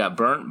then you got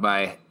burnt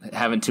by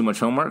having too much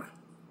homework?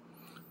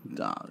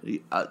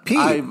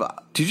 Pete,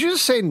 did you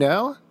just say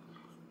no?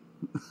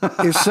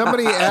 If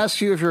somebody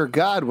asks you if you're a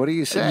god, what do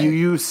you say?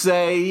 You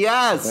say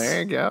yes.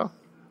 There you go.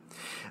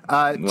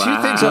 Wow. 2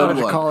 things I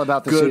wanted to call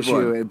about this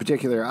issue in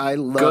particular. I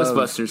love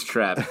Ghostbusters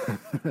trap.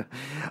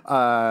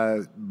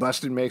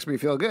 Bustin' makes me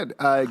feel good.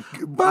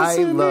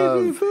 Bustin'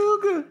 makes me feel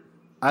good.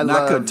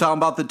 Not good. Tell him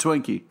about the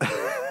Twinkie.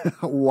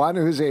 Juan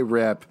Jose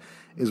Rip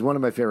is one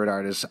of my favorite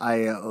artists.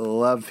 I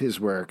love his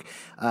work.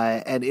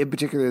 And in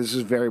particular, this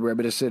is very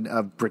reminiscent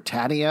of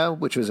Britannia,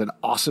 which was an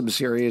awesome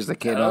series that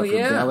came out from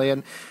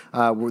Valiant,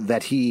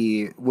 that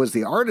he was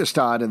the artist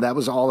on, and that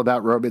was all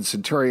about Roman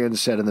centurions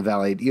set in the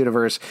Valiant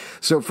universe.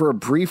 So for a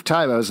brief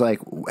time, I was like,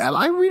 am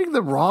I reading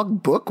the wrong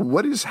book?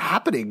 What is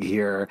happening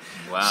here?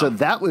 Wow. So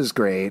that was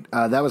great.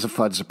 That was a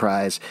fun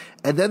surprise.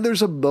 And then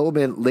there's a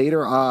moment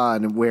later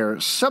on where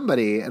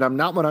somebody, and I'm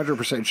not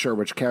 100% sure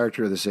which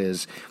character this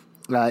is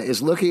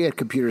looking at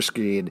computer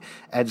screen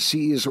and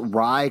sees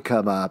Rye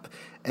come up,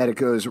 and it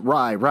goes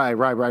Rye,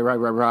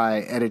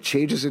 and it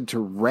changes into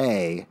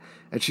Ray,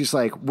 and she's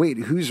like, wait,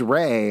 who's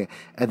Ray?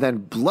 And then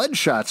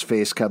Bloodshot's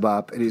face come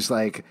up, and he's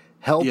like,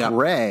 help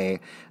Ray.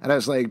 And I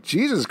was like,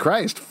 Jesus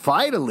Christ,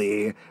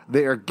 finally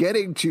they are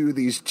getting to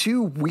these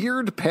 2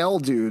 weird pale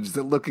dudes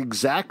that look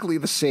exactly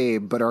the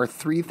same but are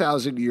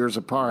 3,000 years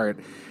apart,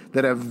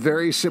 that have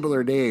very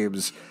similar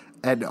names,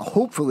 and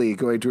hopefully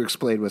going to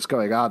explain what's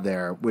going on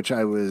there, which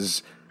I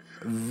was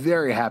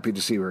very happy to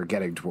see we were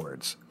getting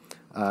towards.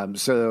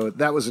 So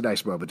that was a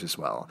nice moment as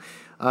well.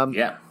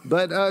 Yeah.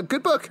 But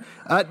good book.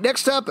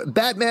 Next up,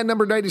 Batman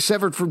number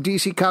 97 from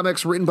DC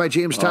Comics, written by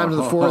James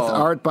Tynion IV,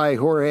 art by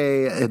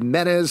Jorge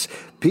Jimenez.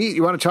 Pete,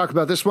 you want to talk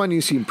about this one?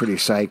 You seem pretty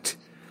psyched.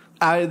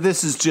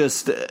 This is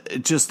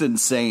just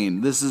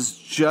insane. This is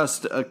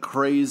just a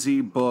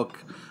crazy book.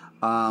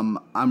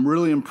 I'm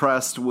really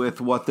impressed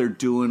with what they're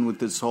doing with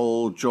this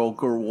whole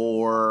Joker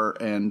war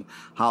and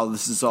how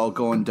this is all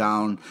going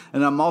down.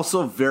 And I'm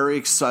also very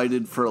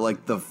excited for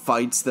like the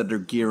fights that are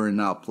gearing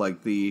up,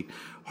 like the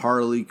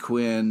Harley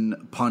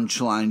Quinn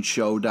Punchline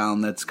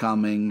showdown that's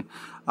coming.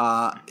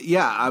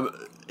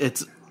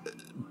 It's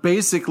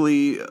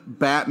basically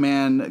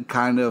Batman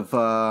kind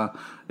of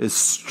is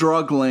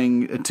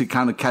struggling to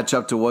kind of catch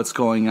up to what's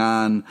going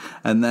on,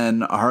 and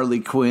then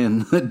Harley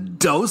Quinn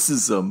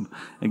doses him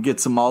and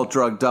gets him all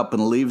drugged up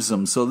and leaves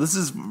him. So this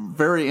is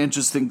very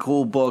interesting,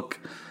 cool book.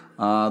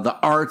 The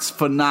art's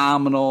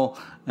phenomenal,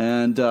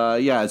 and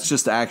it's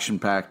just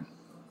action-packed.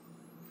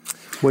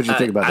 What did you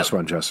think about this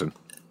one, Justin?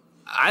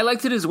 I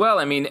liked it as well.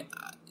 I mean,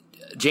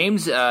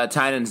 James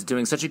Tynion's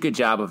doing such a good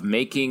job of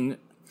making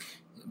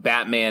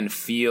Batman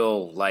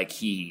feel like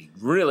he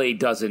really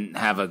doesn't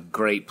have a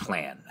great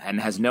plan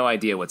and has no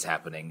idea what's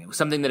happening.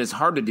 Something that is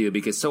hard to do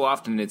because so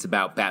often it's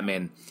about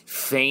Batman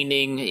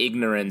feigning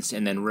ignorance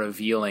and then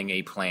revealing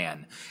a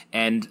plan.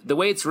 And the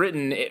way it's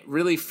written, it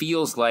really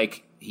feels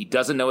like he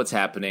doesn't know what's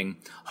happening.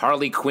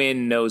 Harley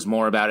Quinn knows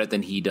more about it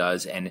than he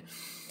does. And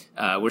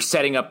we're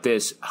setting up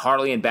this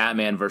Harley and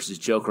Batman versus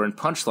Joker and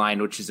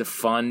Punchline, which is a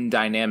fun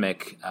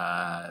dynamic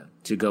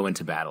to go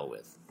into battle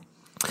with.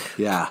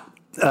 Yeah.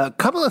 A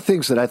couple of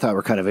things that I thought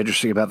were kind of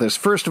interesting about this.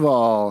 First of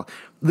all,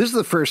 this is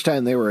the first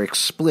time they were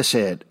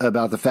explicit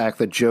about the fact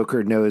that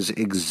Joker knows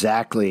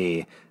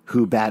exactly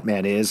who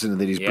Batman is and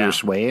that he's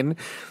Bruce Wayne,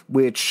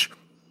 which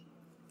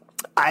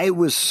I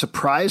was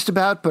surprised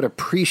about, but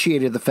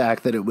appreciated the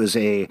fact that it was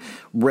a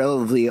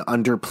relatively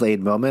underplayed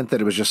moment, that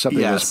it was just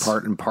something that was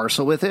part and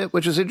parcel with it,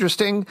 which is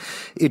interesting.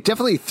 It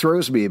definitely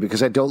throws me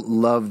because I don't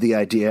love the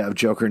idea of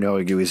Joker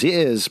knowing who he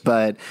is,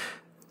 but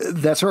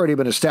that's already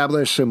been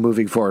established, so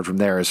moving forward from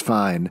there is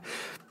fine.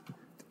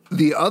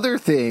 The other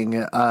thing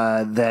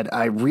that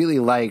I really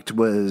liked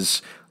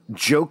was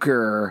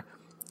Joker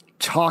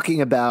talking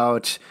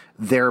about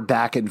their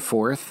back and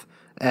forth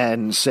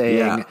and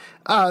saying,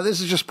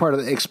 this is just part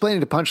of explaining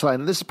to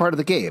Punchline, this is part of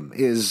the game,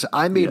 is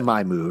I made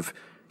my move,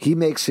 he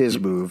makes his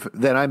move,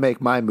 then I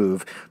make my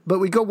move, but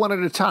we go one at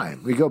a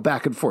time. We go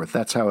back and forth.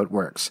 That's how it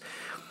works.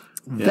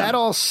 Yeah. That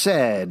all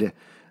said,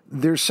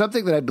 there's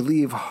something that I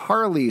believe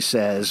Harley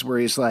says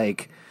where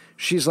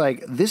she's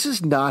like, this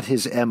is not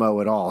his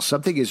MO at all.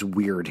 Something is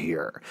weird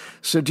here.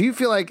 So do you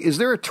feel like, is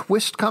there a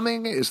twist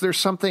coming? Is there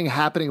something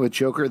happening with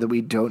Joker that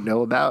we don't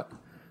know about?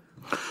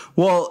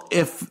 Well,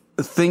 if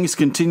things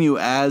continue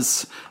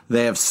as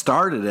they have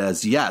started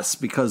as, yes,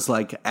 because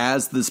like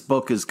as this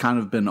book has kind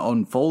of been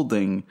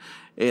unfolding,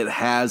 it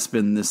has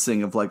been this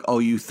thing of like, oh,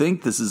 you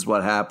think this is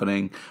what's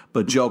happening,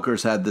 but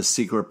Joker's had this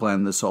secret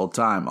plan this whole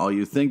time. Oh,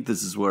 you think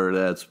this is where it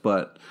is,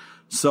 but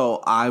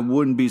so I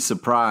wouldn't be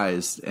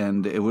surprised,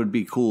 and it would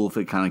be cool if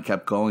it kind of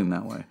kept going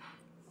that way.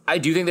 I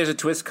do think there's a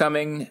twist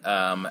coming,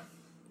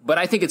 but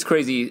I think it's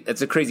crazy.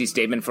 It's a crazy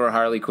statement for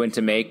Harley Quinn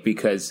to make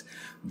because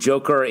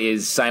Joker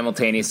is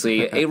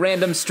simultaneously a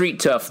random street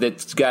tough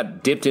that's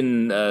got dipped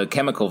in a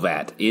chemical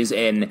vat, is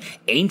an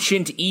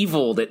ancient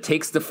evil that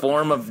takes the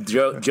form of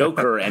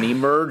Joker and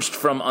emerged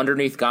from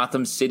underneath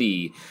Gotham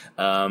City.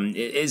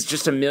 It's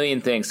just a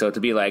million things. So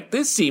to be like,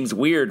 this seems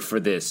weird for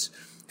this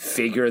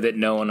figure that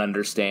no one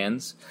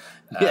understands,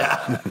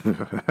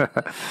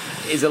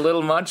 is a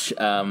little much.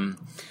 But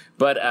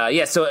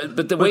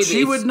the way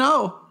she would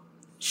know.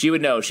 She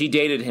would know. She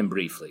dated him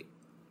briefly.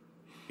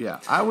 Yeah,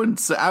 I would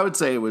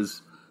say it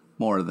was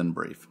more than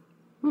brief.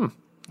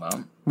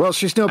 Well,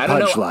 she's no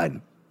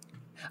Punchline.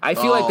 I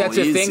feel like that's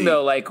a thing,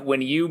 though. Like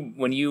when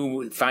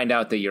you find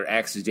out that your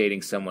ex is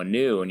dating someone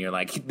new, and you're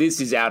like, this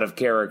is out of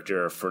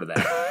character for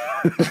that.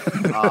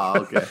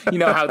 Oh, okay. You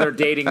know how they're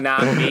dating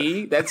not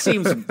me? That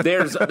seems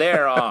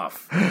they're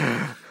off.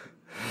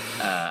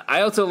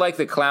 I also like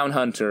the Clown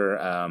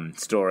Hunter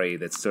story.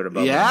 That's sort of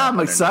I'm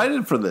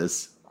excited for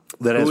this.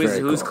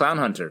 Who's Clown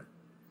Hunter?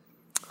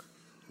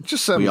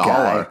 Just some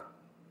guy.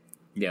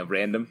 Yeah,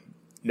 random.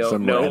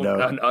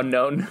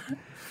 Unknown.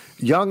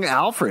 Young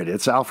Alfred.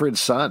 It's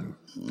Alfred's son.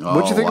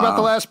 What'd you think about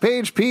the last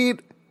page,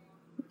 Pete?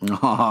 I'm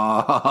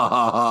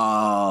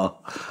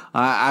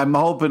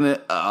hoping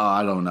it.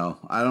 I don't know.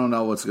 I don't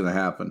know what's going to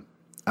happen.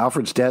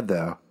 Alfred's dead,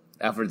 though.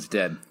 Alfred's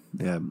dead.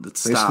 Yeah, they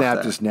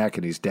snapped his neck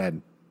and he's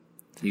dead.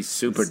 He's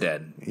super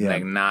dead. Yeah.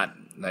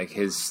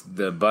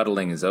 The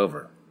buttling is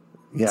over.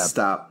 Yeah.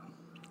 Stop.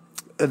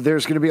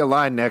 There's going to be a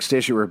line next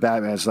issue where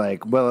Batman's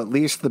like, well, at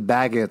least the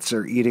Baggots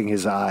are eating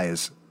his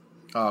eyes.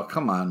 Oh,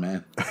 come on,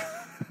 man.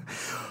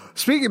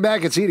 Speaking of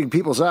maggots eating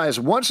people's eyes,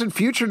 Once and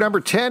Future number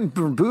 10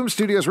 from Boom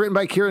Studios, written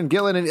by Kieran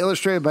Gillen and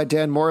illustrated by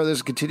Dan Mora. This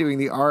is continuing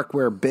the arc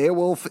where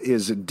Beowulf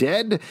is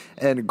dead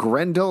and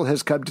Grendel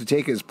has come to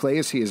take his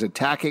place. He is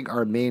attacking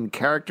our main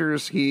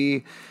characters.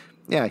 He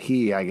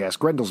he, I guess.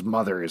 Grendel's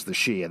mother is the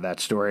she in that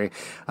story.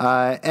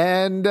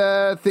 And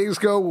things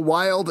go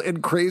wild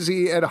and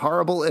crazy and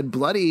horrible and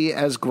bloody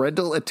as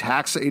Grendel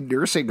attacks a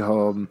nursing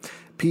home.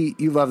 Pete,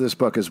 you love this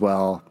book as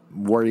well.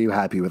 Were you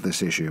happy with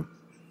this issue?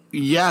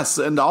 Yes,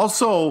 and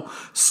also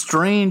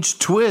strange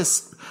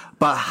twist,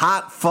 but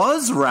Hot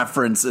Fuzz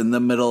reference in the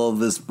middle of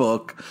this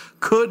book.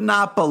 Could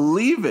not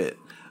believe it.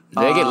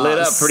 They get lit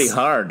up pretty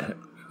hard.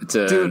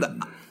 Dude,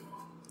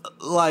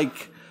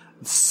 like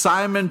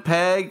Simon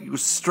Pegg,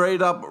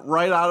 straight up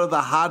right out of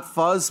the Hot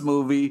Fuzz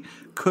movie.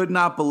 Could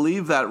not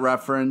believe that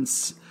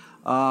reference.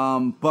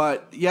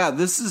 But yeah,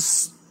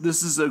 this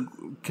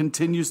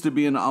continues to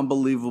be an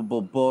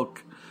unbelievable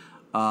book.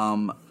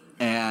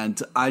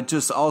 And I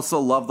just also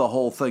love the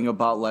whole thing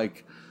about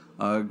like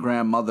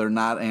grandmother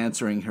not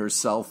answering her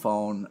cell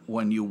phone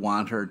when you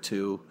want her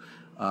to.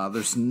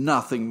 There's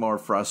nothing more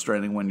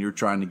frustrating when you're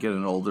trying to get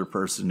an older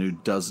person who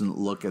doesn't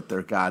look at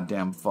their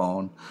goddamn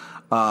phone.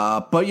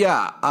 But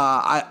yeah,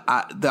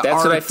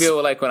 that's what I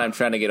feel like when I'm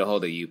trying to get a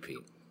hold of you, Pete.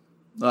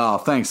 Oh,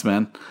 thanks,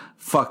 man.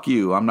 Fuck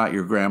you. I'm not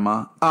your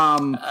grandma.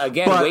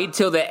 Wait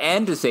till the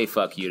end to say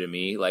fuck you to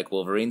me, like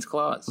Wolverine's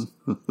claws.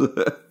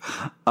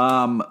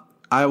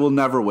 I will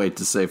never wait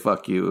to say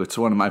fuck you. It's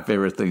one of my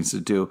favorite things to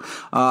do.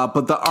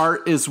 But the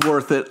art is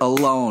worth it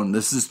alone.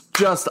 This is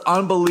just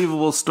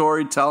unbelievable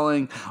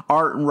storytelling,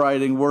 art and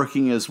writing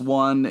working as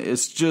one.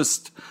 It's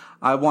just,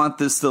 I want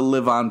this to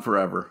live on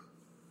forever.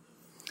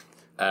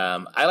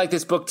 I like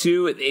this book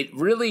too.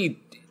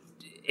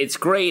 It's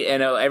great. I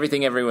know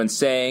everything everyone's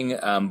saying,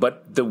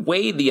 but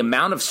the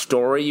amount of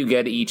story you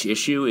get each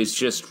issue is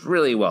just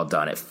really well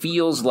done. It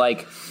feels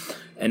like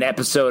an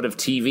episode of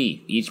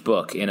TV, each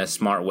book, in a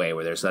smart way,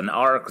 where there's an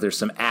arc, there's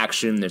some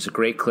action, there's a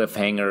great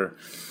cliffhanger.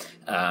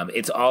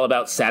 It's all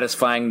about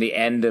satisfying the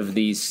end of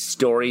these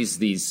stories,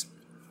 these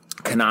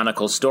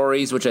canonical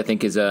stories, which I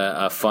think is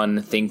a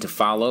fun thing to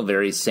follow,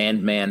 very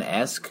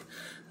Sandman-esque.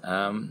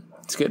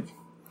 It's good.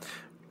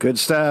 Good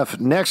stuff.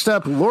 Next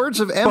up, Lords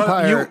of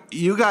Empire. But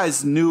you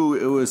guys knew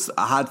it was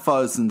Hot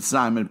Fuzz and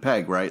Simon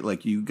Pegg, right?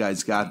 Like, you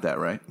guys got that,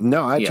 right?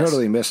 No, I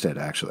totally missed it,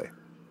 actually.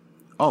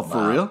 Oh,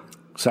 for real?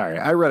 Sorry,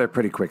 I read it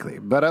pretty quickly,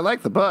 but I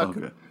like the book.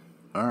 Okay.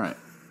 All right.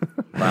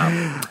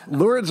 Wow.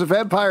 Lords of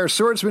Empire,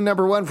 Swordsman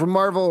 #1 from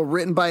Marvel,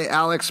 written by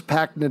Alex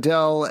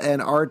Packnadel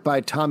and art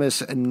by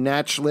Thomas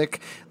Nachlik.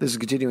 This is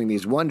continuing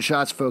these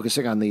one-shots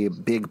focusing on the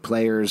big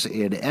players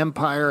in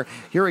Empire.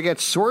 Here we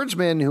get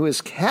Swordsman, who is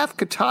half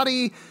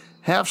Katati,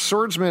 half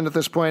swordsman at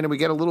this point, and we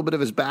get a little bit of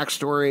his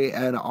backstory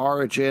and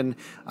origin.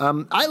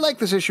 I like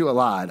this issue a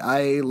lot.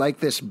 I like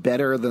this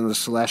better than the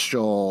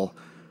Celestial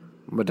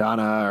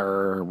Madonna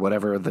or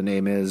whatever the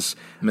name is.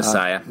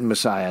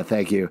 Messiah,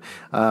 thank you.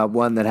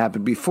 One that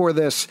happened before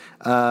this.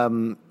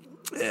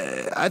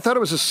 I thought it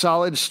was a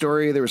solid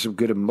story. There was some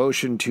good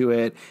emotion to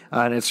it,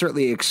 and it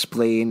certainly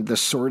explained the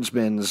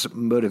swordsman's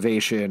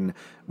motivation,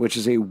 which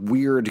is a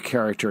weird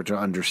character to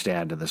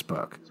understand in this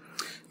book.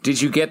 Did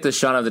you get the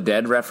Shaun of the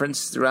Dead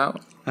reference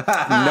throughout? No,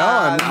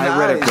 I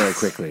read it very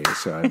quickly,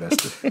 so I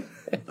missed it.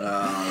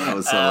 That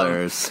was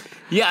hilarious.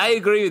 Yeah, I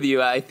agree with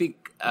you. I think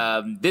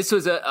this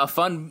was a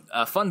fun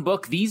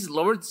book.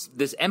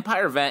 This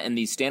Empire event and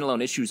these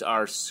standalone issues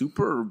are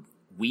super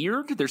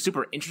weird. They're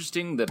super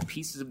interesting. The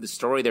pieces of the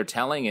story they're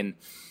telling and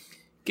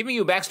giving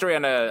you a backstory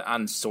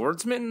on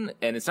swordsman,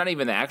 and it's not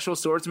even the actual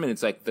swordsman.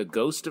 It's like the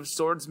ghost of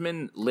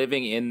swordsman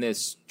living in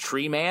this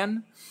tree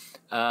man.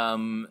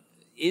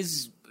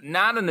 Is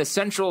not an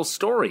essential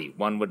story,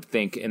 one would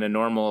think, in a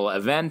normal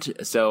event.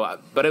 So,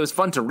 but it was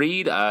fun to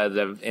read.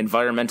 The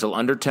environmental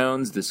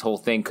undertones. This whole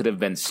thing could have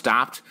been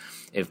stopped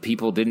if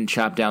people didn't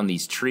chop down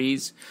these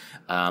trees.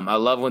 I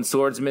love when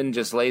swordsman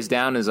just lays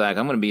down and is like,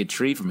 I'm going to be a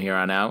tree from here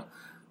on out.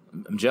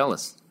 I'm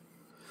jealous.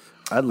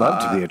 I'd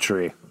love to be a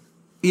tree.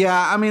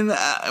 Yeah, I mean,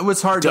 it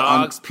was hard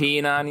Dogs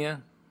peeing on you.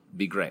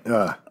 Be great.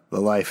 The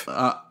life.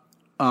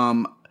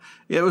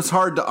 It was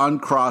hard to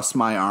uncross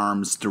my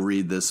arms to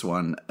read this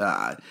one.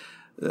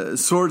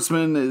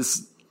 Swordsman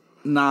is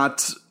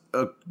not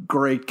a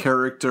great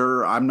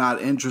character. I'm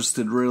not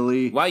interested,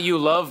 really. Why, you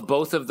love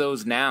both of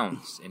those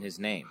nouns in his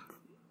name.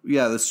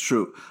 Yeah, that's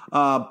true.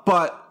 But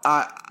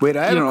wait,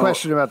 I have a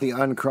question about the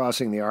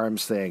uncrossing the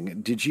arms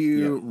thing. Did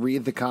you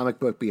read the comic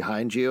book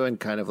behind you and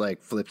kind of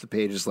like flip the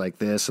pages like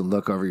this and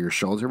look over your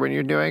shoulder when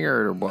you're doing it,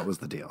 or what was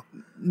the deal?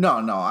 No,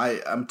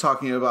 I'm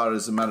talking about it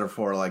as a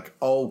metaphor. Like,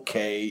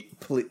 okay,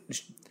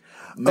 please.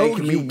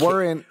 You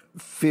weren't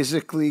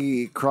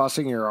physically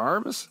crossing your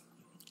arms?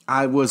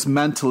 I was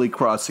mentally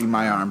crossing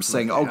my arms,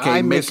 saying,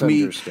 "Okay, make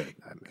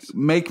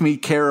me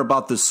care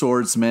about the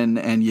swordsman,"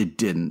 and you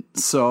didn't.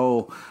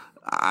 So,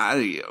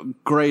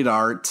 great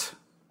art.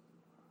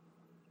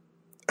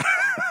 Pete,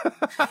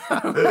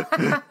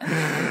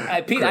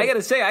 I got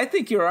to say, I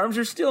think your arms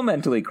are still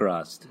mentally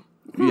crossed.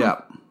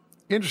 Yeah.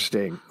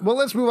 Interesting. Well,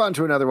 let's move on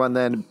to another one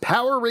then.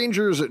 Power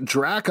Rangers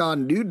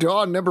Drakon New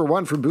Dawn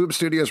 #1 from Boom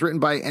Studios,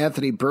 written by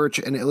Anthony Birch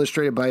and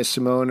illustrated by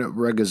Simone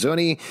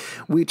Regazzoni.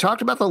 We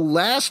talked about the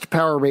last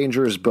Power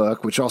Rangers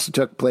book, which also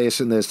took place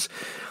in this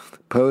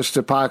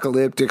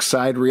post-apocalyptic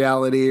side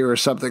reality or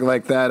something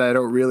like that. I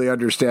don't really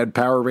understand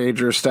Power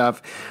Ranger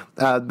stuff.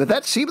 But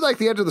that seemed like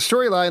the end of the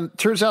storyline.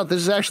 Turns out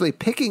this is actually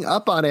picking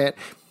up on it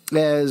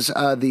as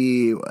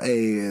a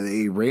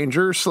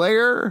Ranger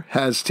Slayer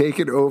has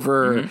taken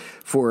over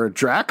for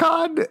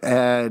Drakon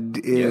and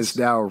is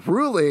now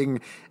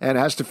ruling and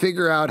has to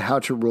figure out how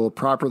to rule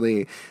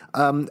properly.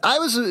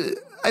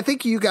 I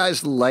think you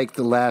guys liked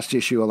the last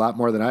issue a lot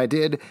more than I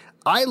did.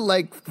 I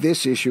liked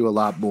this issue a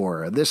lot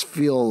more. This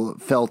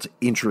felt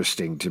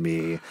interesting to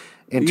me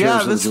in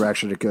terms of the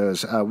direction it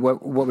goes.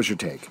 What was your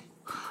take?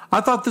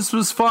 I thought this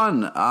was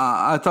fun.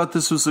 I thought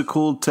this was a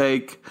cool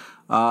take.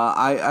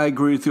 I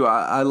agree with you.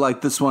 I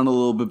like this one a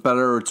little bit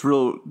better. It's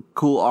real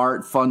cool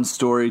art, fun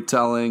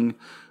storytelling.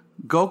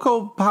 Go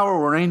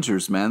Power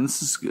Rangers, man.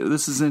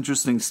 This is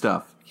interesting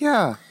stuff.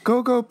 Yeah,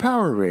 go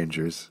Power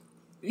Rangers.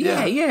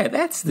 Yeah,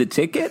 that's the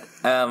ticket.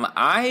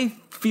 I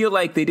feel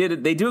like they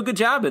do a good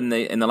job in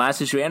the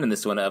last issue and in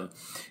this one of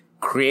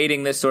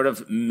creating this sort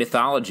of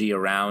mythology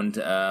around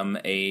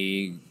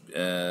a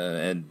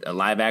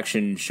live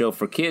action show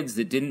for kids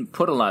that didn't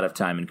put a lot of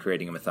time in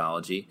creating a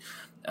mythology.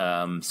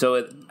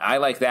 I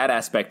like that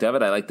aspect of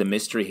it. I like the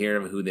mystery here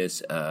of who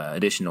this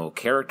additional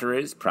character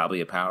is,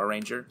 probably a Power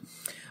Ranger.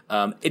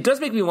 It does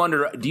make me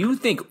wonder, do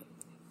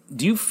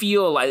you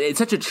feel like it's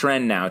such a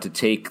trend now to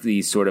take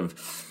these sort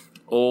of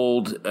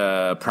old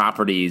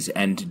properties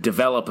and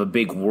develop a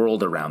big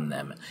world around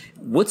them?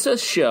 What's a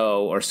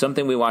show or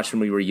something we watched when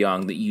we were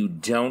young that you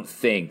don't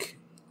think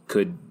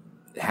could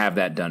have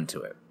that done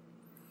to it?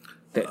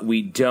 That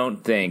we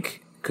don't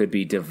think could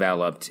be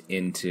developed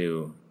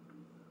into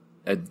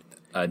a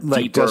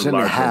like deeper, doesn't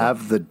larger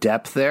have the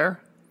depth there?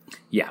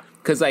 Yeah,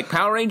 because like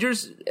Power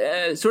Rangers,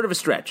 sort of a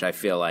stretch. I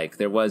feel like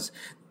there was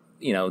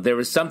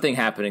something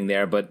happening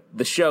there, but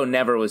the show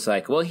never was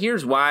like, well,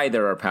 here's why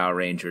there are Power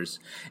Rangers,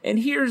 and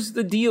here's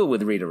the deal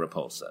with Rita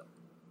Repulsa.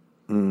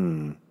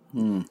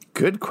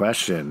 Good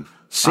question.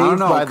 Saved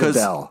by the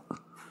Bell.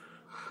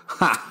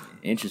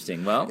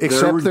 Interesting. Well,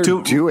 except they're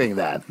doing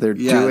that. They're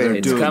doing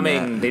it's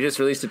coming. They just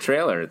released a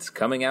trailer. It's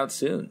coming out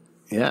soon.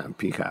 Yeah,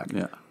 Peacock.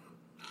 Yeah.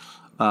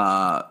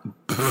 I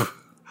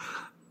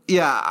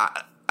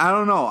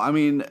don't know. I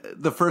mean,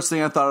 the first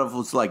thing I thought of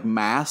was like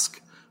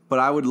Mask, but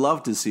I would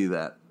love to see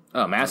that.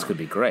 Oh, Mask would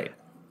be great.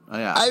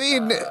 Yeah. I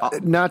mean,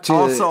 not to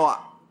also.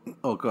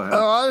 Oh, go ahead.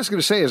 Oh, I was going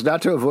to say is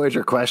not to avoid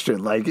your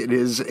question. Like, it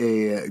is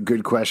a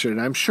good question,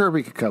 and I'm sure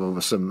we could come up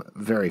with some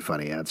very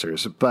funny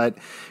answers. But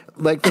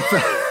like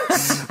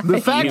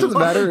the fact of the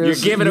matter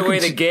is, you're giving away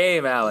the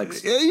game,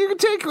 Alex. You can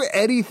take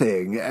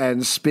anything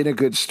and spin a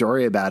good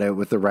story about it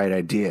with the right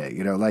idea.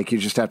 Like you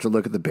just have to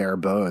look at the bare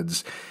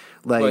bones.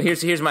 Like, well,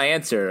 here's my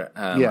answer.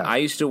 I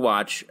used to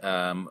watch,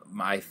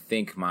 I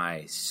think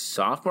my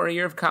sophomore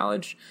year of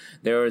college,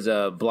 there was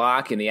a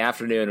block in the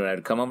afternoon when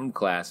I'd come home from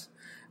class,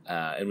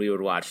 and we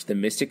would watch The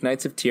Mystic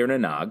Knights of Tir na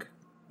Nog,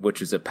 which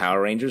was a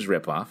Power Rangers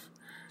ripoff.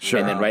 Sure.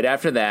 And then right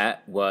after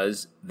that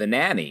was The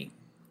Nanny.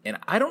 And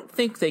I don't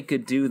think they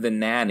could do The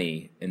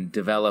Nanny and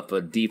develop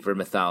a deeper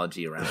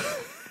mythology around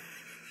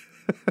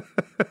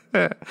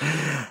it.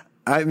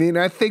 I mean,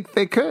 I think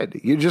they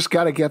could. You just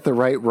got to get the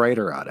right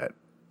writer on it.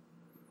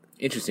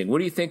 Interesting. What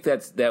do you think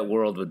that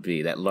world would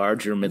be? That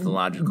larger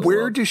mythological Where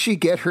world? does she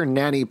get her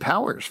nanny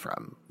powers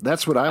from?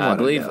 That's what I want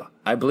to know.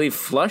 I believe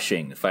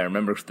Flushing, if I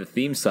remember the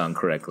theme song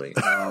correctly.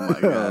 Oh, my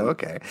God.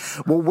 Okay.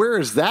 Well, where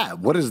is that?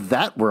 What is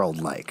that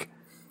world like?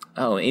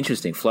 Oh,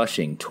 interesting.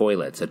 Flushing,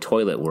 toilets, a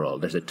toilet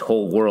world. There's a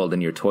whole world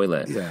in your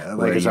toilet. Yeah,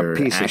 like it's a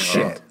piece of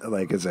shit.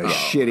 Like it's a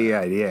shitty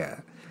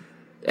idea.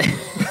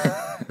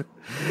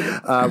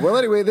 Well,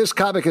 anyway, this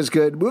comic is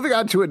good. Moving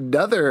on to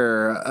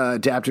another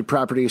adapted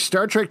property,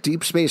 Star Trek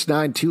Deep Space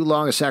Nine, Too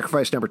Long a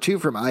Sacrifice #2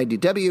 from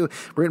IDW,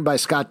 written by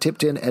Scott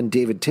Tipton and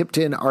David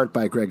Tipton, art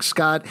by Greg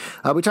Scott.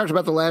 We talked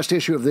about the last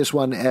issue of this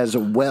one as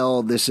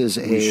well. This is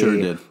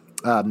a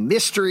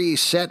mystery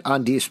set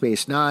on Deep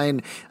Space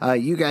Nine.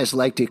 You guys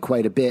liked it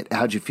quite a bit.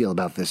 How'd you feel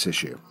about this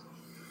issue?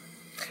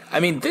 I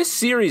mean, this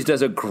series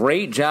does a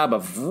great job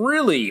of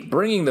really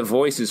bringing the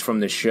voices from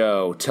the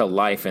show to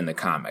life in the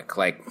comic.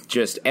 Like,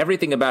 just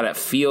everything about it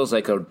feels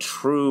like a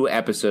true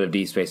episode of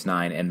Deep Space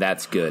Nine, and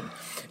that's good.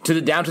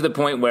 Down to the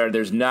point where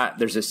there's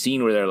a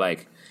scene where they're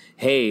like,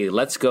 hey,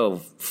 let's go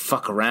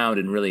fuck around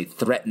and really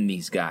threaten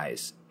these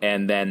guys.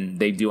 And then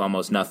they do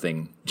almost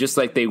nothing, just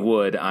like they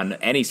would on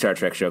any Star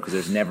Trek show, because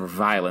there's never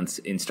violence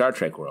in Star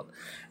Trek world.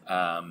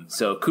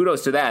 So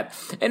kudos to that.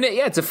 And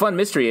it's a fun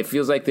mystery. It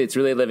feels like it's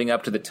really living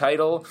up to the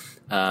title.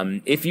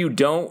 If you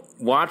don't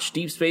watch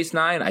Deep Space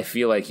Nine, I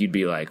feel like you'd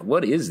be like,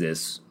 what is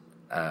this?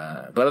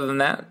 But other than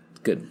that,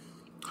 good.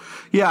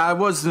 Yeah, I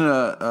wasn't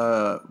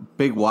a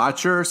big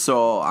watcher,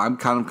 so I'm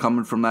kind of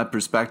coming from that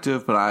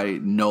perspective, but I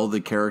know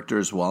the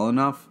characters well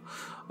enough.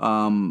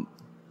 I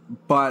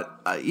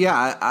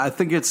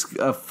think it's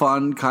a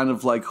fun kind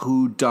of like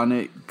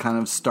whodunit kind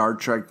of Star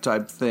Trek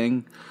type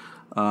thing.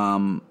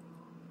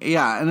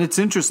 And it's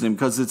interesting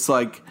because it's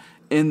like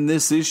in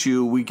this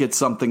issue we get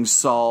something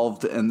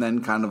solved and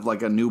then kind of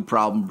like a new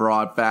problem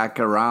brought back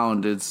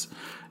around. It's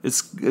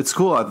it's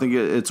cool. I think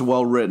it's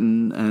well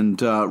written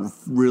and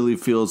really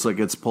feels like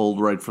it's pulled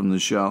right from the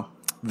show.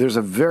 There's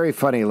a very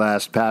funny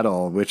last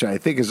panel, which I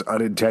think is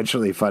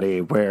unintentionally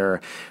funny,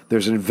 where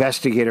there's an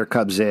investigator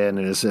comes in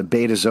and it's a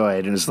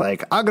Betazoid and is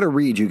like, I'm going to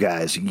read you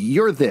guys.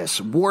 You're this.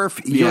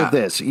 Worf, you're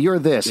this. You're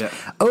this. Yeah.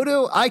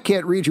 Odo, I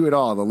can't read you at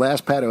all. The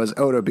last panel is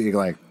Odo being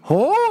like,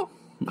 huh?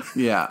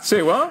 Yeah.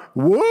 Say what?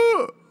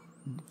 What?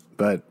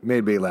 But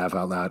made me laugh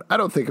out loud. I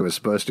don't think it was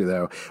supposed to,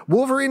 though.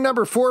 Wolverine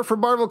number 4 from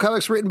Marvel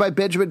Comics, written by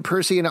Benjamin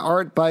Percy and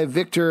art by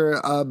Victor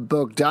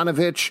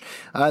Bogdanovich.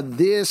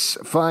 This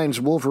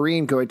finds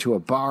Wolverine going to a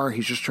bar.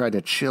 He's just trying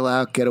to chill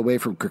out, get away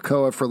from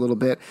Krakoa for a little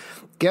bit.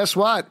 Guess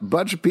what? A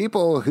bunch of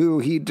people who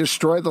he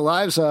destroyed the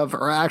lives of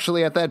are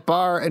actually at that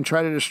bar and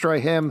try to destroy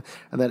him,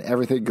 and then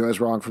everything goes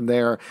wrong from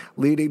there,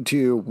 leading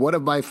to one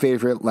of my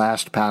favorite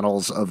last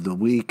panels of the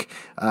week.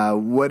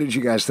 What did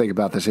you guys think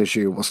about this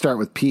issue? We'll start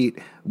with Pete,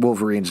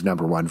 Wolverine's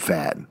number 1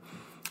 fan.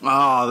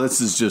 Oh, this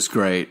is just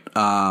great.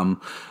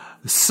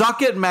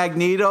 Suck it,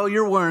 Magneto.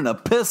 You're wearing a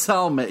piss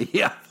helmet,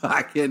 you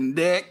fucking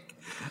dick.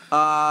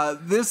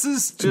 This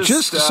is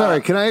just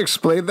sorry, can I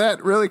explain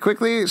that really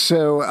quickly?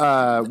 So,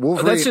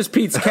 Wolverine. That's just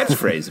Pete's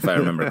catchphrase, if I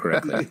remember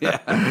correctly.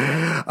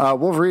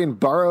 Wolverine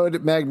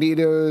borrowed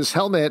Magneto's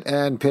helmet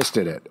and pissed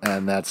in it,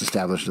 and that's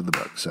established in the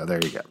book. So there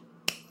you go.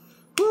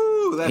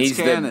 Woo, that's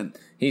canon.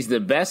 He's the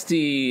best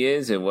he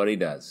is at what he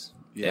does.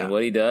 Yeah. And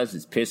what he does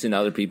is piss in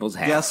other people's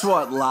hats. Guess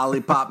what,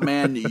 Lollipop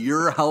Man?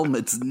 Your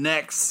helmet's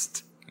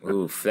next.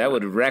 Oof, that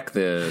would wreck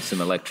some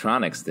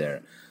electronics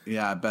there.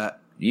 Yeah, I bet.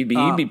 He'd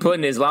be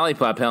putting his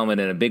lollipop helmet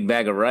in a big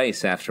bag of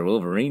rice after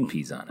Wolverine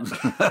pees on him.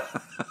 Get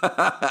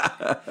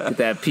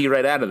that pee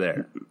right out of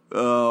there.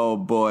 Oh,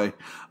 boy.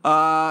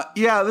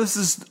 This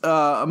is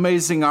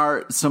amazing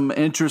art, some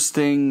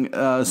interesting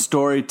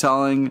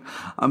storytelling.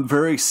 I'm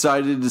very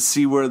excited to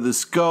see where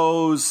this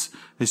goes.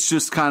 It's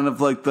just kind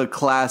of like the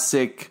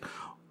classic,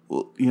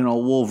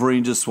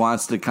 Wolverine just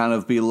wants to kind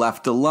of be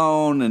left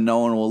alone and no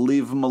one will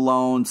leave him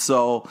alone.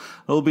 So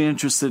it'll be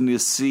interesting to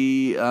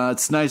see.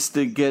 It's nice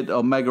to get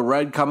Omega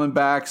Red coming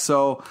back.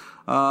 So,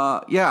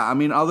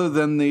 other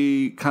than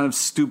the kind of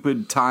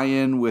stupid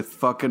tie-in with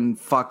fucking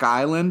Fuck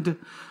Island,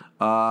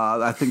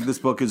 I think this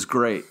book is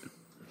great.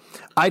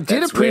 I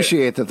did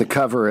appreciate that the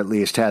cover at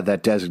least had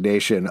that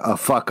designation, a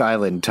Fuck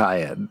Island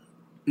tie-in.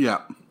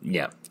 Yeah.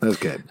 Yeah. That was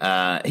good.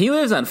 He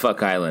lives on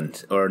Fuck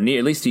Island, or at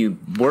least he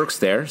works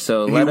there.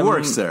 So he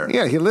works there.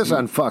 Yeah, he lives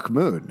on Fuck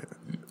Moon.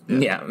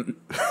 Yeah.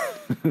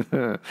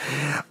 Can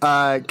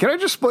I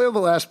just spoil the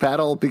last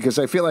panel? Because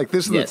I feel like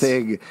this is the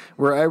thing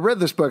where I read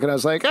this book and I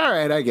was like, all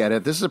right, I get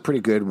it. This is a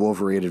pretty good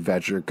Wolverine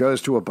adventure.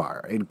 Goes to a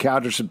bar,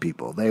 encounters some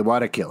people. They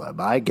want to kill him.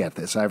 I get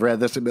this. I've read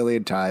this a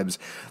million times.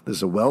 This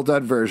is a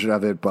well-done version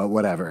of it, but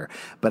whatever.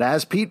 But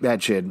as Pete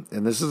mentioned,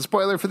 and this is a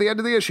spoiler for the end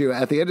of the issue,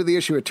 at the end of the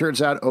issue, it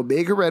turns out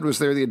Omega Red was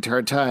there the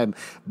entire time,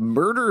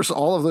 murders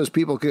all of those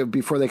people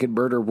before they can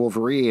murder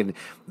Wolverine.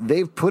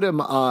 They've put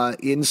him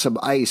in some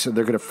ice and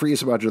they're going to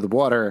freeze him under the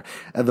water.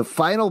 And the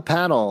final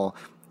panel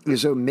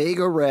is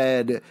Omega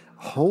Red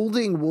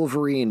holding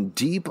Wolverine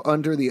deep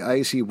under the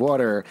icy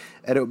water,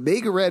 and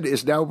Omega Red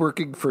is now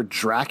working for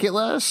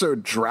Dracula. So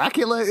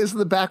Dracula is in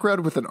the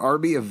background with an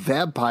army of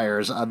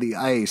vampires on the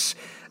ice,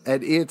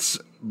 and it's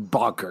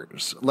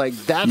bonkers. Like,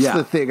 that's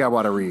the thing I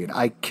want to read.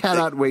 I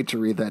cannot wait to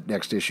read that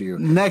next issue.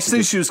 Next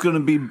issue is going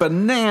to be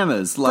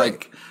bananas.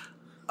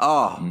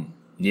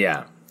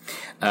 Yeah.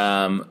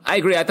 I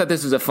agree. I thought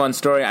this was a fun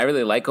story. I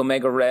really like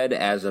Omega Red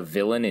as a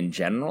villain in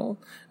general,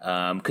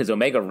 because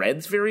Omega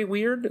Red's very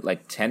weird,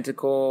 like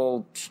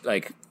tentacle,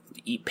 like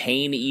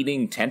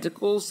pain-eating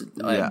tentacles.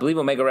 Yeah. I believe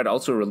Omega Red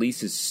also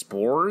releases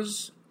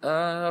spores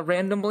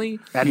randomly.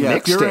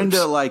 If you're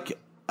into like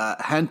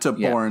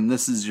Hentaborn,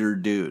 this is your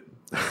dude.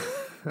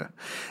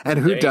 And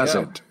who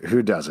doesn't?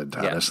 Who doesn't,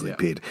 honestly,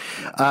 Pete?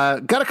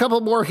 Got a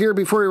couple more here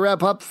before we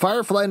wrap up.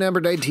 Firefly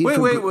number 19. Wait,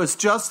 was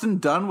Justin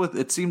done with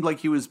it? Seemed like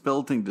he was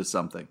building to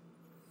something.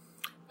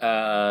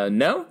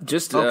 No,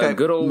 just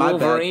good old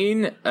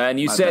Wolverine. Bad. And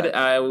you said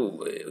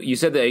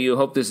that you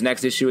hope this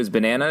next issue is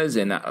bananas,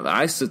 and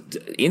I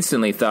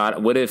instantly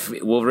thought, what if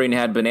Wolverine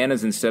had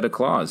bananas instead of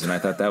claws? And I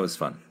thought that was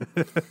fun.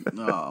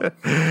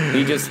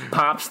 He just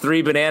pops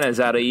 3 bananas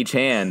out of each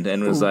hand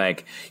and was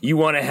like, "You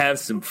want to have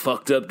some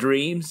fucked up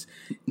dreams?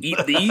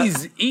 Eat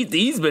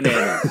these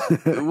bananas."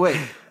 Wait,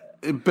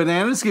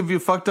 bananas give you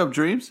fucked up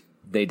dreams?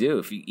 They do.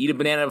 If you eat a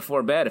banana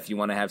before bed, if you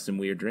want to have some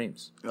weird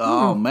dreams.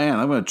 Oh, man,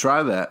 I'm going to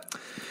try that.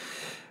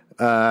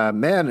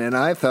 And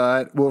I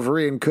thought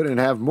Wolverine couldn't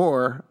have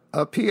more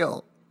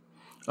appeal.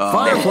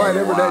 Firefly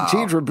number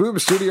 19 from Boom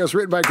Studios,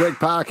 written by Greg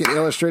Pak and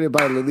illustrated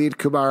by Lalit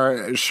Kumar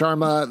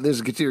Sharma. This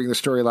is continuing the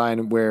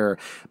storyline where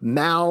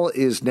Mal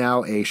is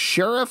now a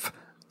sheriff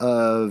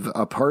of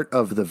a part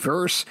of the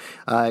verse.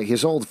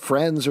 His old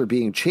friends are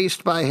being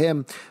chased by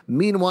him.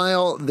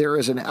 Meanwhile, there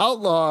is an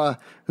outlaw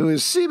who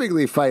is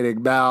seemingly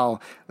fighting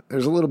Mal.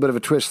 There's a little bit of a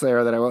twist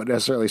there that I won't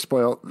necessarily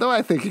spoil, though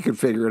I think you can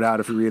figure it out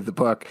if you read the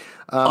book.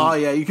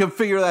 You can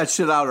figure that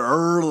shit out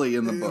early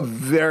in the book.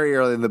 Very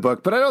early in the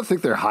book, but I don't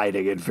think they're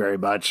hiding it very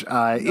much.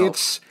 No.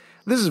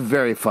 This is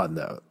very fun,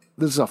 though.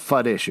 This is a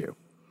fun issue.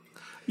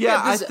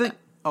 Yeah, I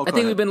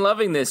think we've been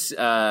loving this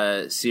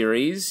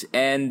series,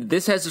 and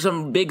this has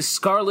some big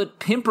Scarlet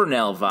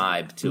Pimpernel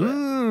vibe to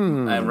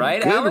it.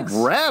 Right, good Alex?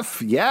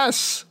 Ref,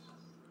 yes.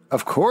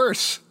 Of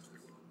course.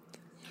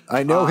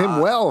 I know him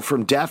well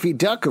from Daffy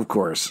Duck, of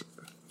course.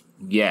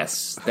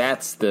 Yes,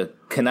 that's the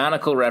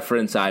canonical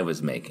reference I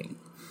was making.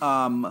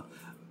 I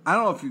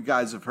don't know if you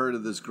guys have heard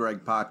of this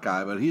Greg Pak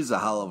guy, but he's a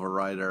hell of a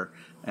writer,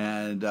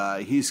 and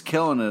he's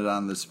killing it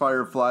on this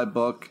Firefly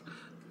book.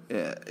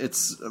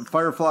 It's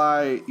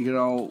Firefly,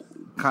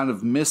 kind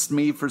of missed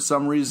me for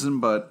some reason,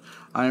 but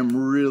I am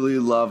really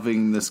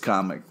loving this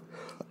comic.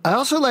 I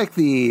also like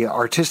the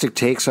artistic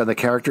takes on the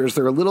characters.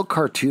 They're a little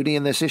cartoony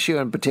in this issue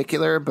in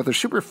particular, but they're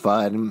super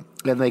fun,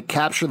 and they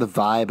capture the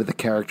vibe of the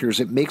characters.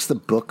 It makes the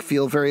book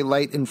feel very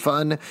light and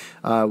fun,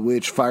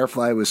 which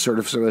Firefly was sort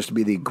of supposed to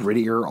be the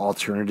grittier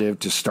alternative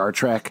to Star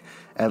Trek,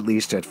 at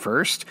least at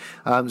first.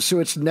 So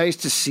it's nice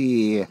to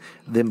see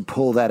them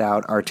pull that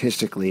out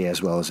artistically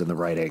as well as in the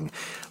writing.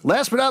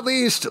 Last but not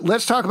least,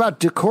 let's talk about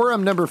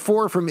Decorum number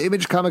 4 from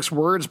Image Comics,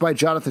 words by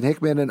Jonathan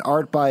Hickman and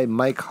art by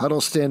Mike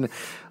Huddleston.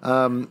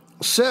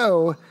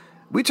 So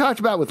we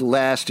talked about with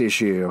last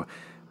issue.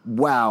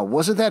 Wow,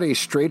 wasn't that a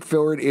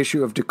straightforward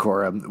issue of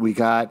Decorum? We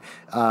got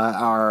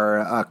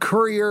our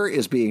courier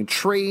is being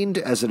trained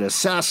as an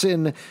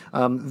assassin.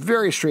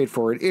 Very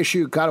straightforward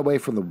issue. Got away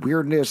from the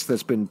weirdness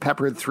that's been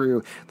peppered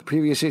through the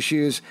previous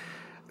issues.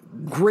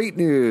 Great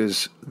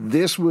news.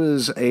 This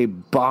was a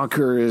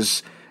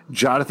bonkers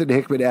Jonathan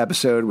Hickman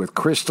episode with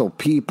crystal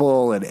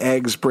people and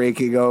eggs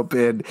breaking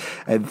open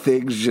and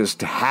things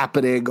just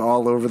happening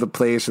all over the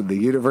place in the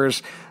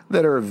universe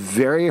that are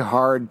very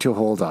hard to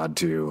hold on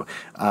to.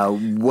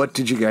 What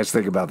did you guys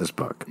think about this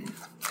book?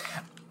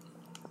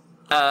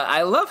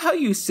 I love how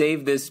you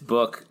saved this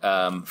book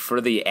for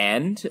the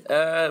end,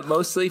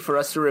 mostly for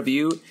us to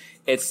review.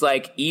 It's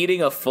like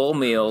eating a full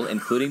meal,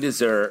 including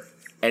dessert,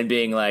 and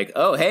being like,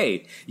 oh,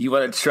 hey, you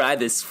want to try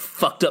this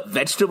fucked up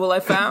vegetable I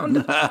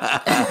found?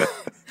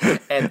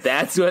 And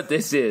that's what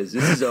this is.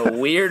 This is a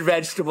weird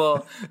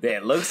vegetable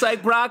that looks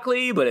like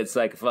broccoli, but it's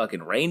like a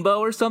fucking rainbow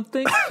or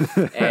something.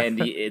 And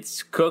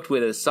it's cooked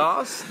with a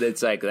sauce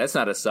that's like, that's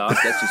not a sauce.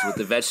 That's just what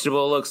the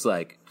vegetable looks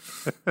like.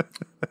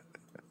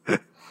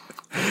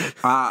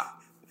 I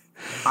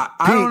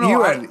don't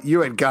know. You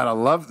had got to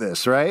love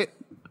this, right?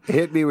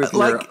 Hit me with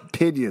your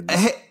opinions.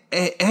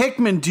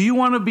 Hickman, do you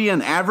want to be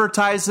in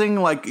advertising?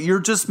 Like,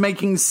 you're just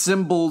making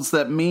symbols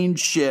that mean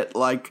shit.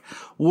 Like,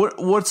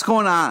 what's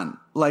going on?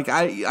 Like,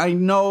 I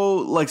know,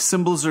 like,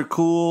 symbols are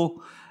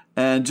cool,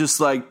 and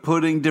just, like,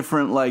 putting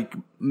different, like,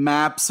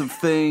 maps of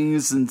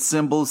things and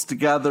symbols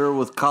together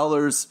with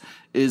colors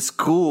is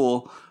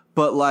cool.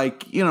 But,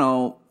 like,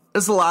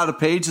 there's a lot of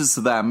pages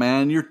to that,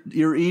 man.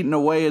 You're eating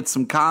away at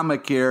some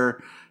comic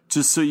here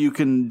just so you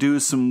can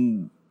do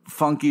some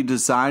funky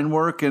design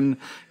work. And,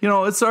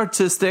 it's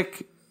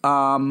artistic.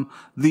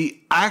 The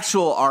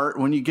actual art,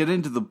 when you get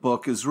into the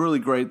book, is really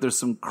great. There's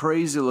some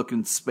crazy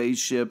looking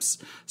spaceships,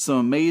 some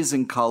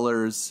amazing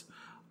colors.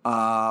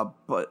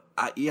 But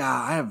I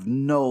have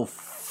no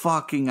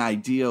fucking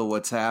idea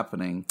what's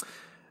happening.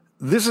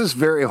 This is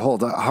very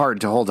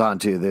hard to hold on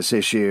to, this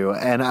issue.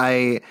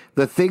 And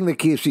the thing that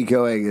keeps me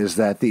going is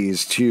that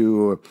these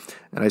two,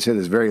 and I say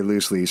this very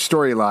loosely,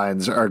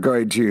 storylines are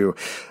going to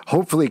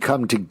hopefully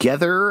come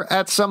together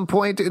at some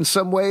point in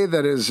some way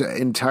that is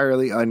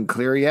entirely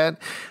unclear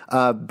yet.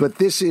 But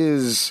this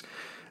is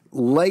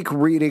like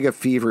reading a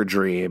fever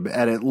dream,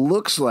 and it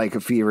looks like a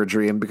fever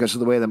dream because of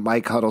the way that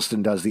Mike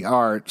Huddleston does the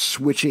art,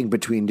 switching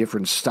between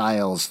different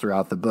styles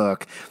throughout the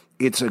book.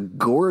 It's a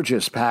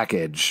gorgeous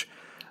package.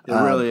 It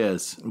really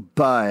is.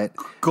 But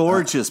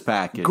gorgeous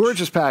package.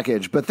 Gorgeous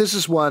package. But this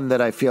is one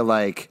that I feel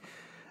like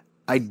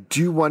I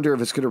do wonder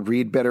if it's going to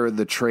read better in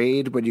the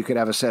trade when you could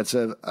have a sense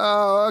of,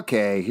 oh,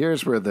 okay,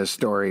 here's where the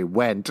story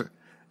went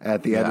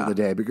at the end of the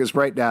day. Because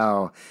right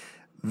now,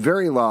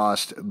 very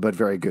lost, but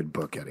very good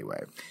book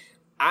anyway.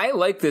 I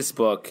like this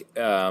book,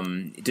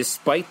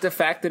 despite the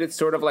fact that it's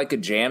sort of like a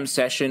jam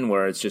session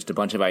where it's just a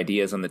bunch of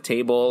ideas on the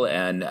table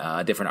and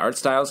different art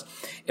styles.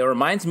 It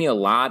reminds me a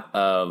lot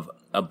of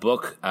a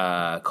book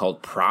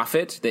called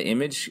Prophet, the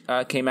Image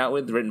came out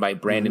with, written by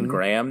Brandon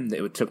Graham.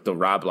 It took the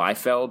Rob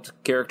Liefeld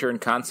character and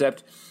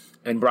concept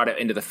and brought it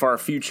into the far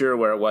future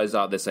where it was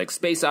all this like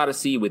space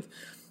odyssey with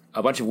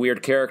a bunch of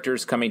weird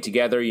characters coming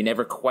together. You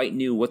never quite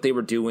knew what they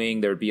were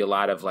doing. There'd be a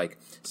lot of like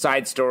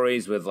side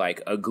stories with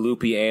like a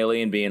gloopy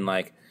alien being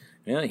like,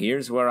 well,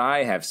 here's where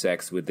I have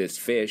sex with this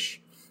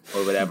fish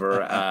or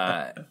whatever.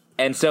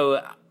 And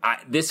so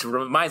this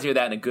reminds me of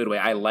that in a good way.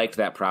 I liked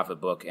that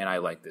Prophet book, and I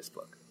like this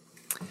book.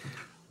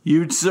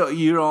 You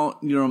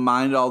don't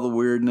mind all the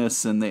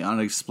weirdness and the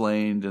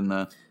unexplained and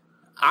the.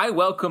 I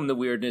welcome the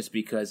weirdness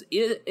because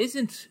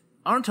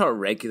aren't our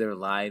regular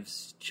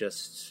lives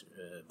just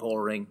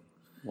boring?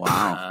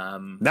 Wow.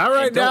 Not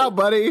right now,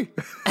 buddy.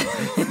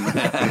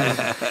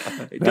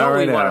 Don't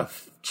we want to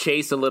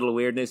chase a little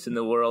weirdness in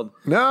the world?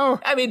 No.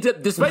 I mean,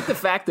 despite the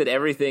fact that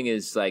everything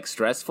is like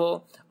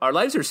stressful, our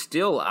lives are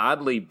still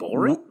oddly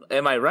boring.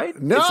 Am I right?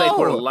 No, it's like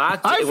we're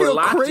locked. I feel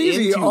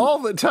crazy all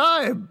the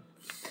time.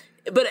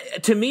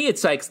 But to me,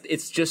 it's like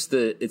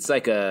it's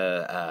like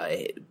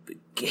a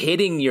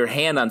hitting your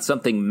hand on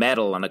something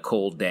metal on a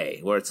cold day,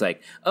 where it's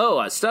like,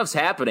 oh, stuff's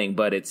happening,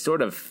 but it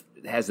sort of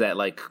has that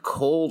like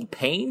cold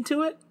pain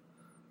to it.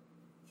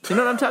 You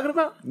know what I'm talking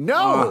about?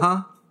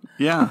 No.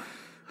 Yeah.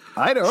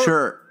 I don't.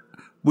 Sure.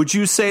 Would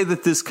you say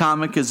that this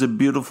comic is a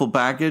beautiful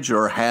package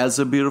or has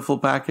a beautiful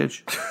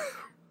package?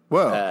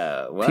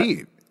 Whoa,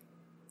 Pete.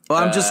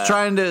 Well, I'm just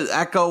trying to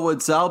echo what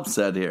Zelb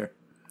said here.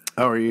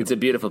 Oh, are you? It's a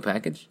beautiful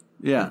package.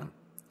 Yeah.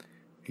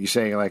 You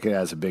saying like it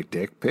has a big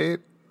dick, Pete?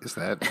 Is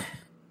that?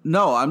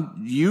 No,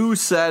 you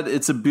said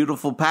it's a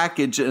beautiful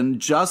package, and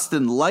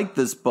Justin liked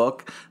this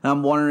book, and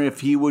I'm wondering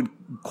if he would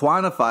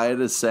quantify it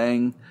as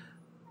saying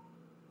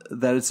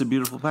that it's a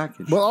beautiful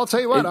package. Well, I'll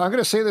tell you what, I'm going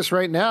to say this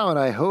right now, and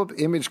I hope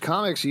Image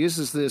Comics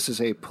uses this as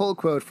a pull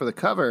quote for the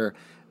cover.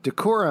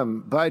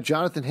 Decorum by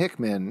Jonathan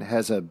Hickman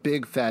has a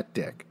big fat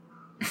dick.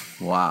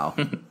 Wow.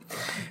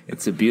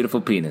 It's a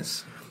beautiful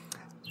penis.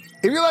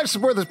 If you'd like to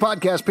support this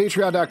podcast,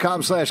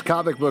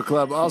 patreon.com/Comic Book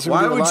Club. Also,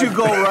 why would you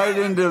go right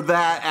into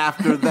that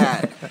after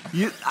that?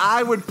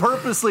 I would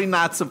purposely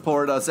not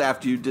support us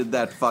after you did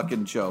that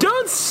fucking joke.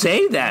 Don't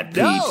say that,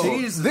 Pete. No,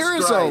 Jesus there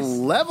is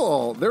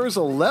Christ. there is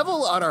a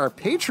level on our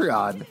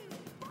Patreon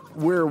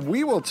where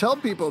we will tell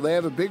people they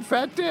have a big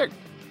fat dick.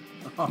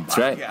 That's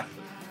right. God.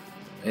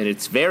 And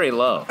it's very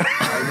low.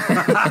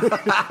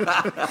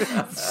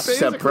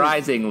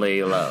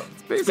 Surprisingly low.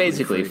 It's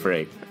basically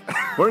free.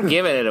 We're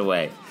giving it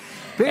away.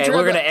 And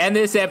we're going to end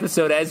this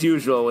episode, as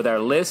usual, with our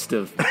list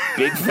of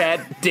big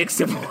fat dick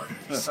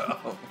supporters.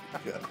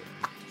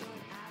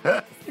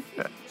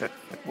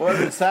 What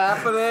is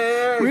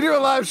happening? We do a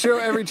live show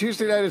every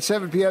Tuesday night at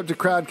 7 p.m. to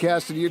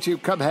Crowdcast and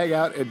YouTube. Come hang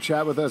out and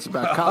chat with us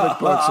about comic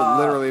books and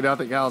literally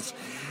nothing else.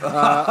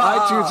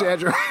 iTunes,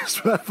 Android,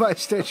 Spotify,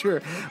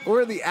 Stitcher,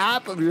 or the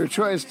app of your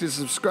choice to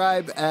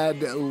subscribe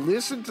and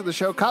listen to the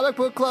show.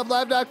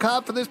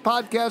 ComicBookClubLive.com for this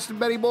podcast and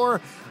many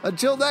more.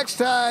 Until next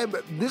time,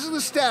 this is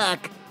The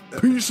Stack.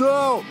 Peace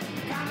out.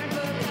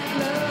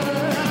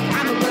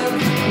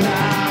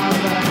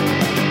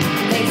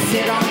 They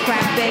sit on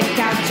crappy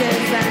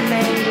couches and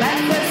they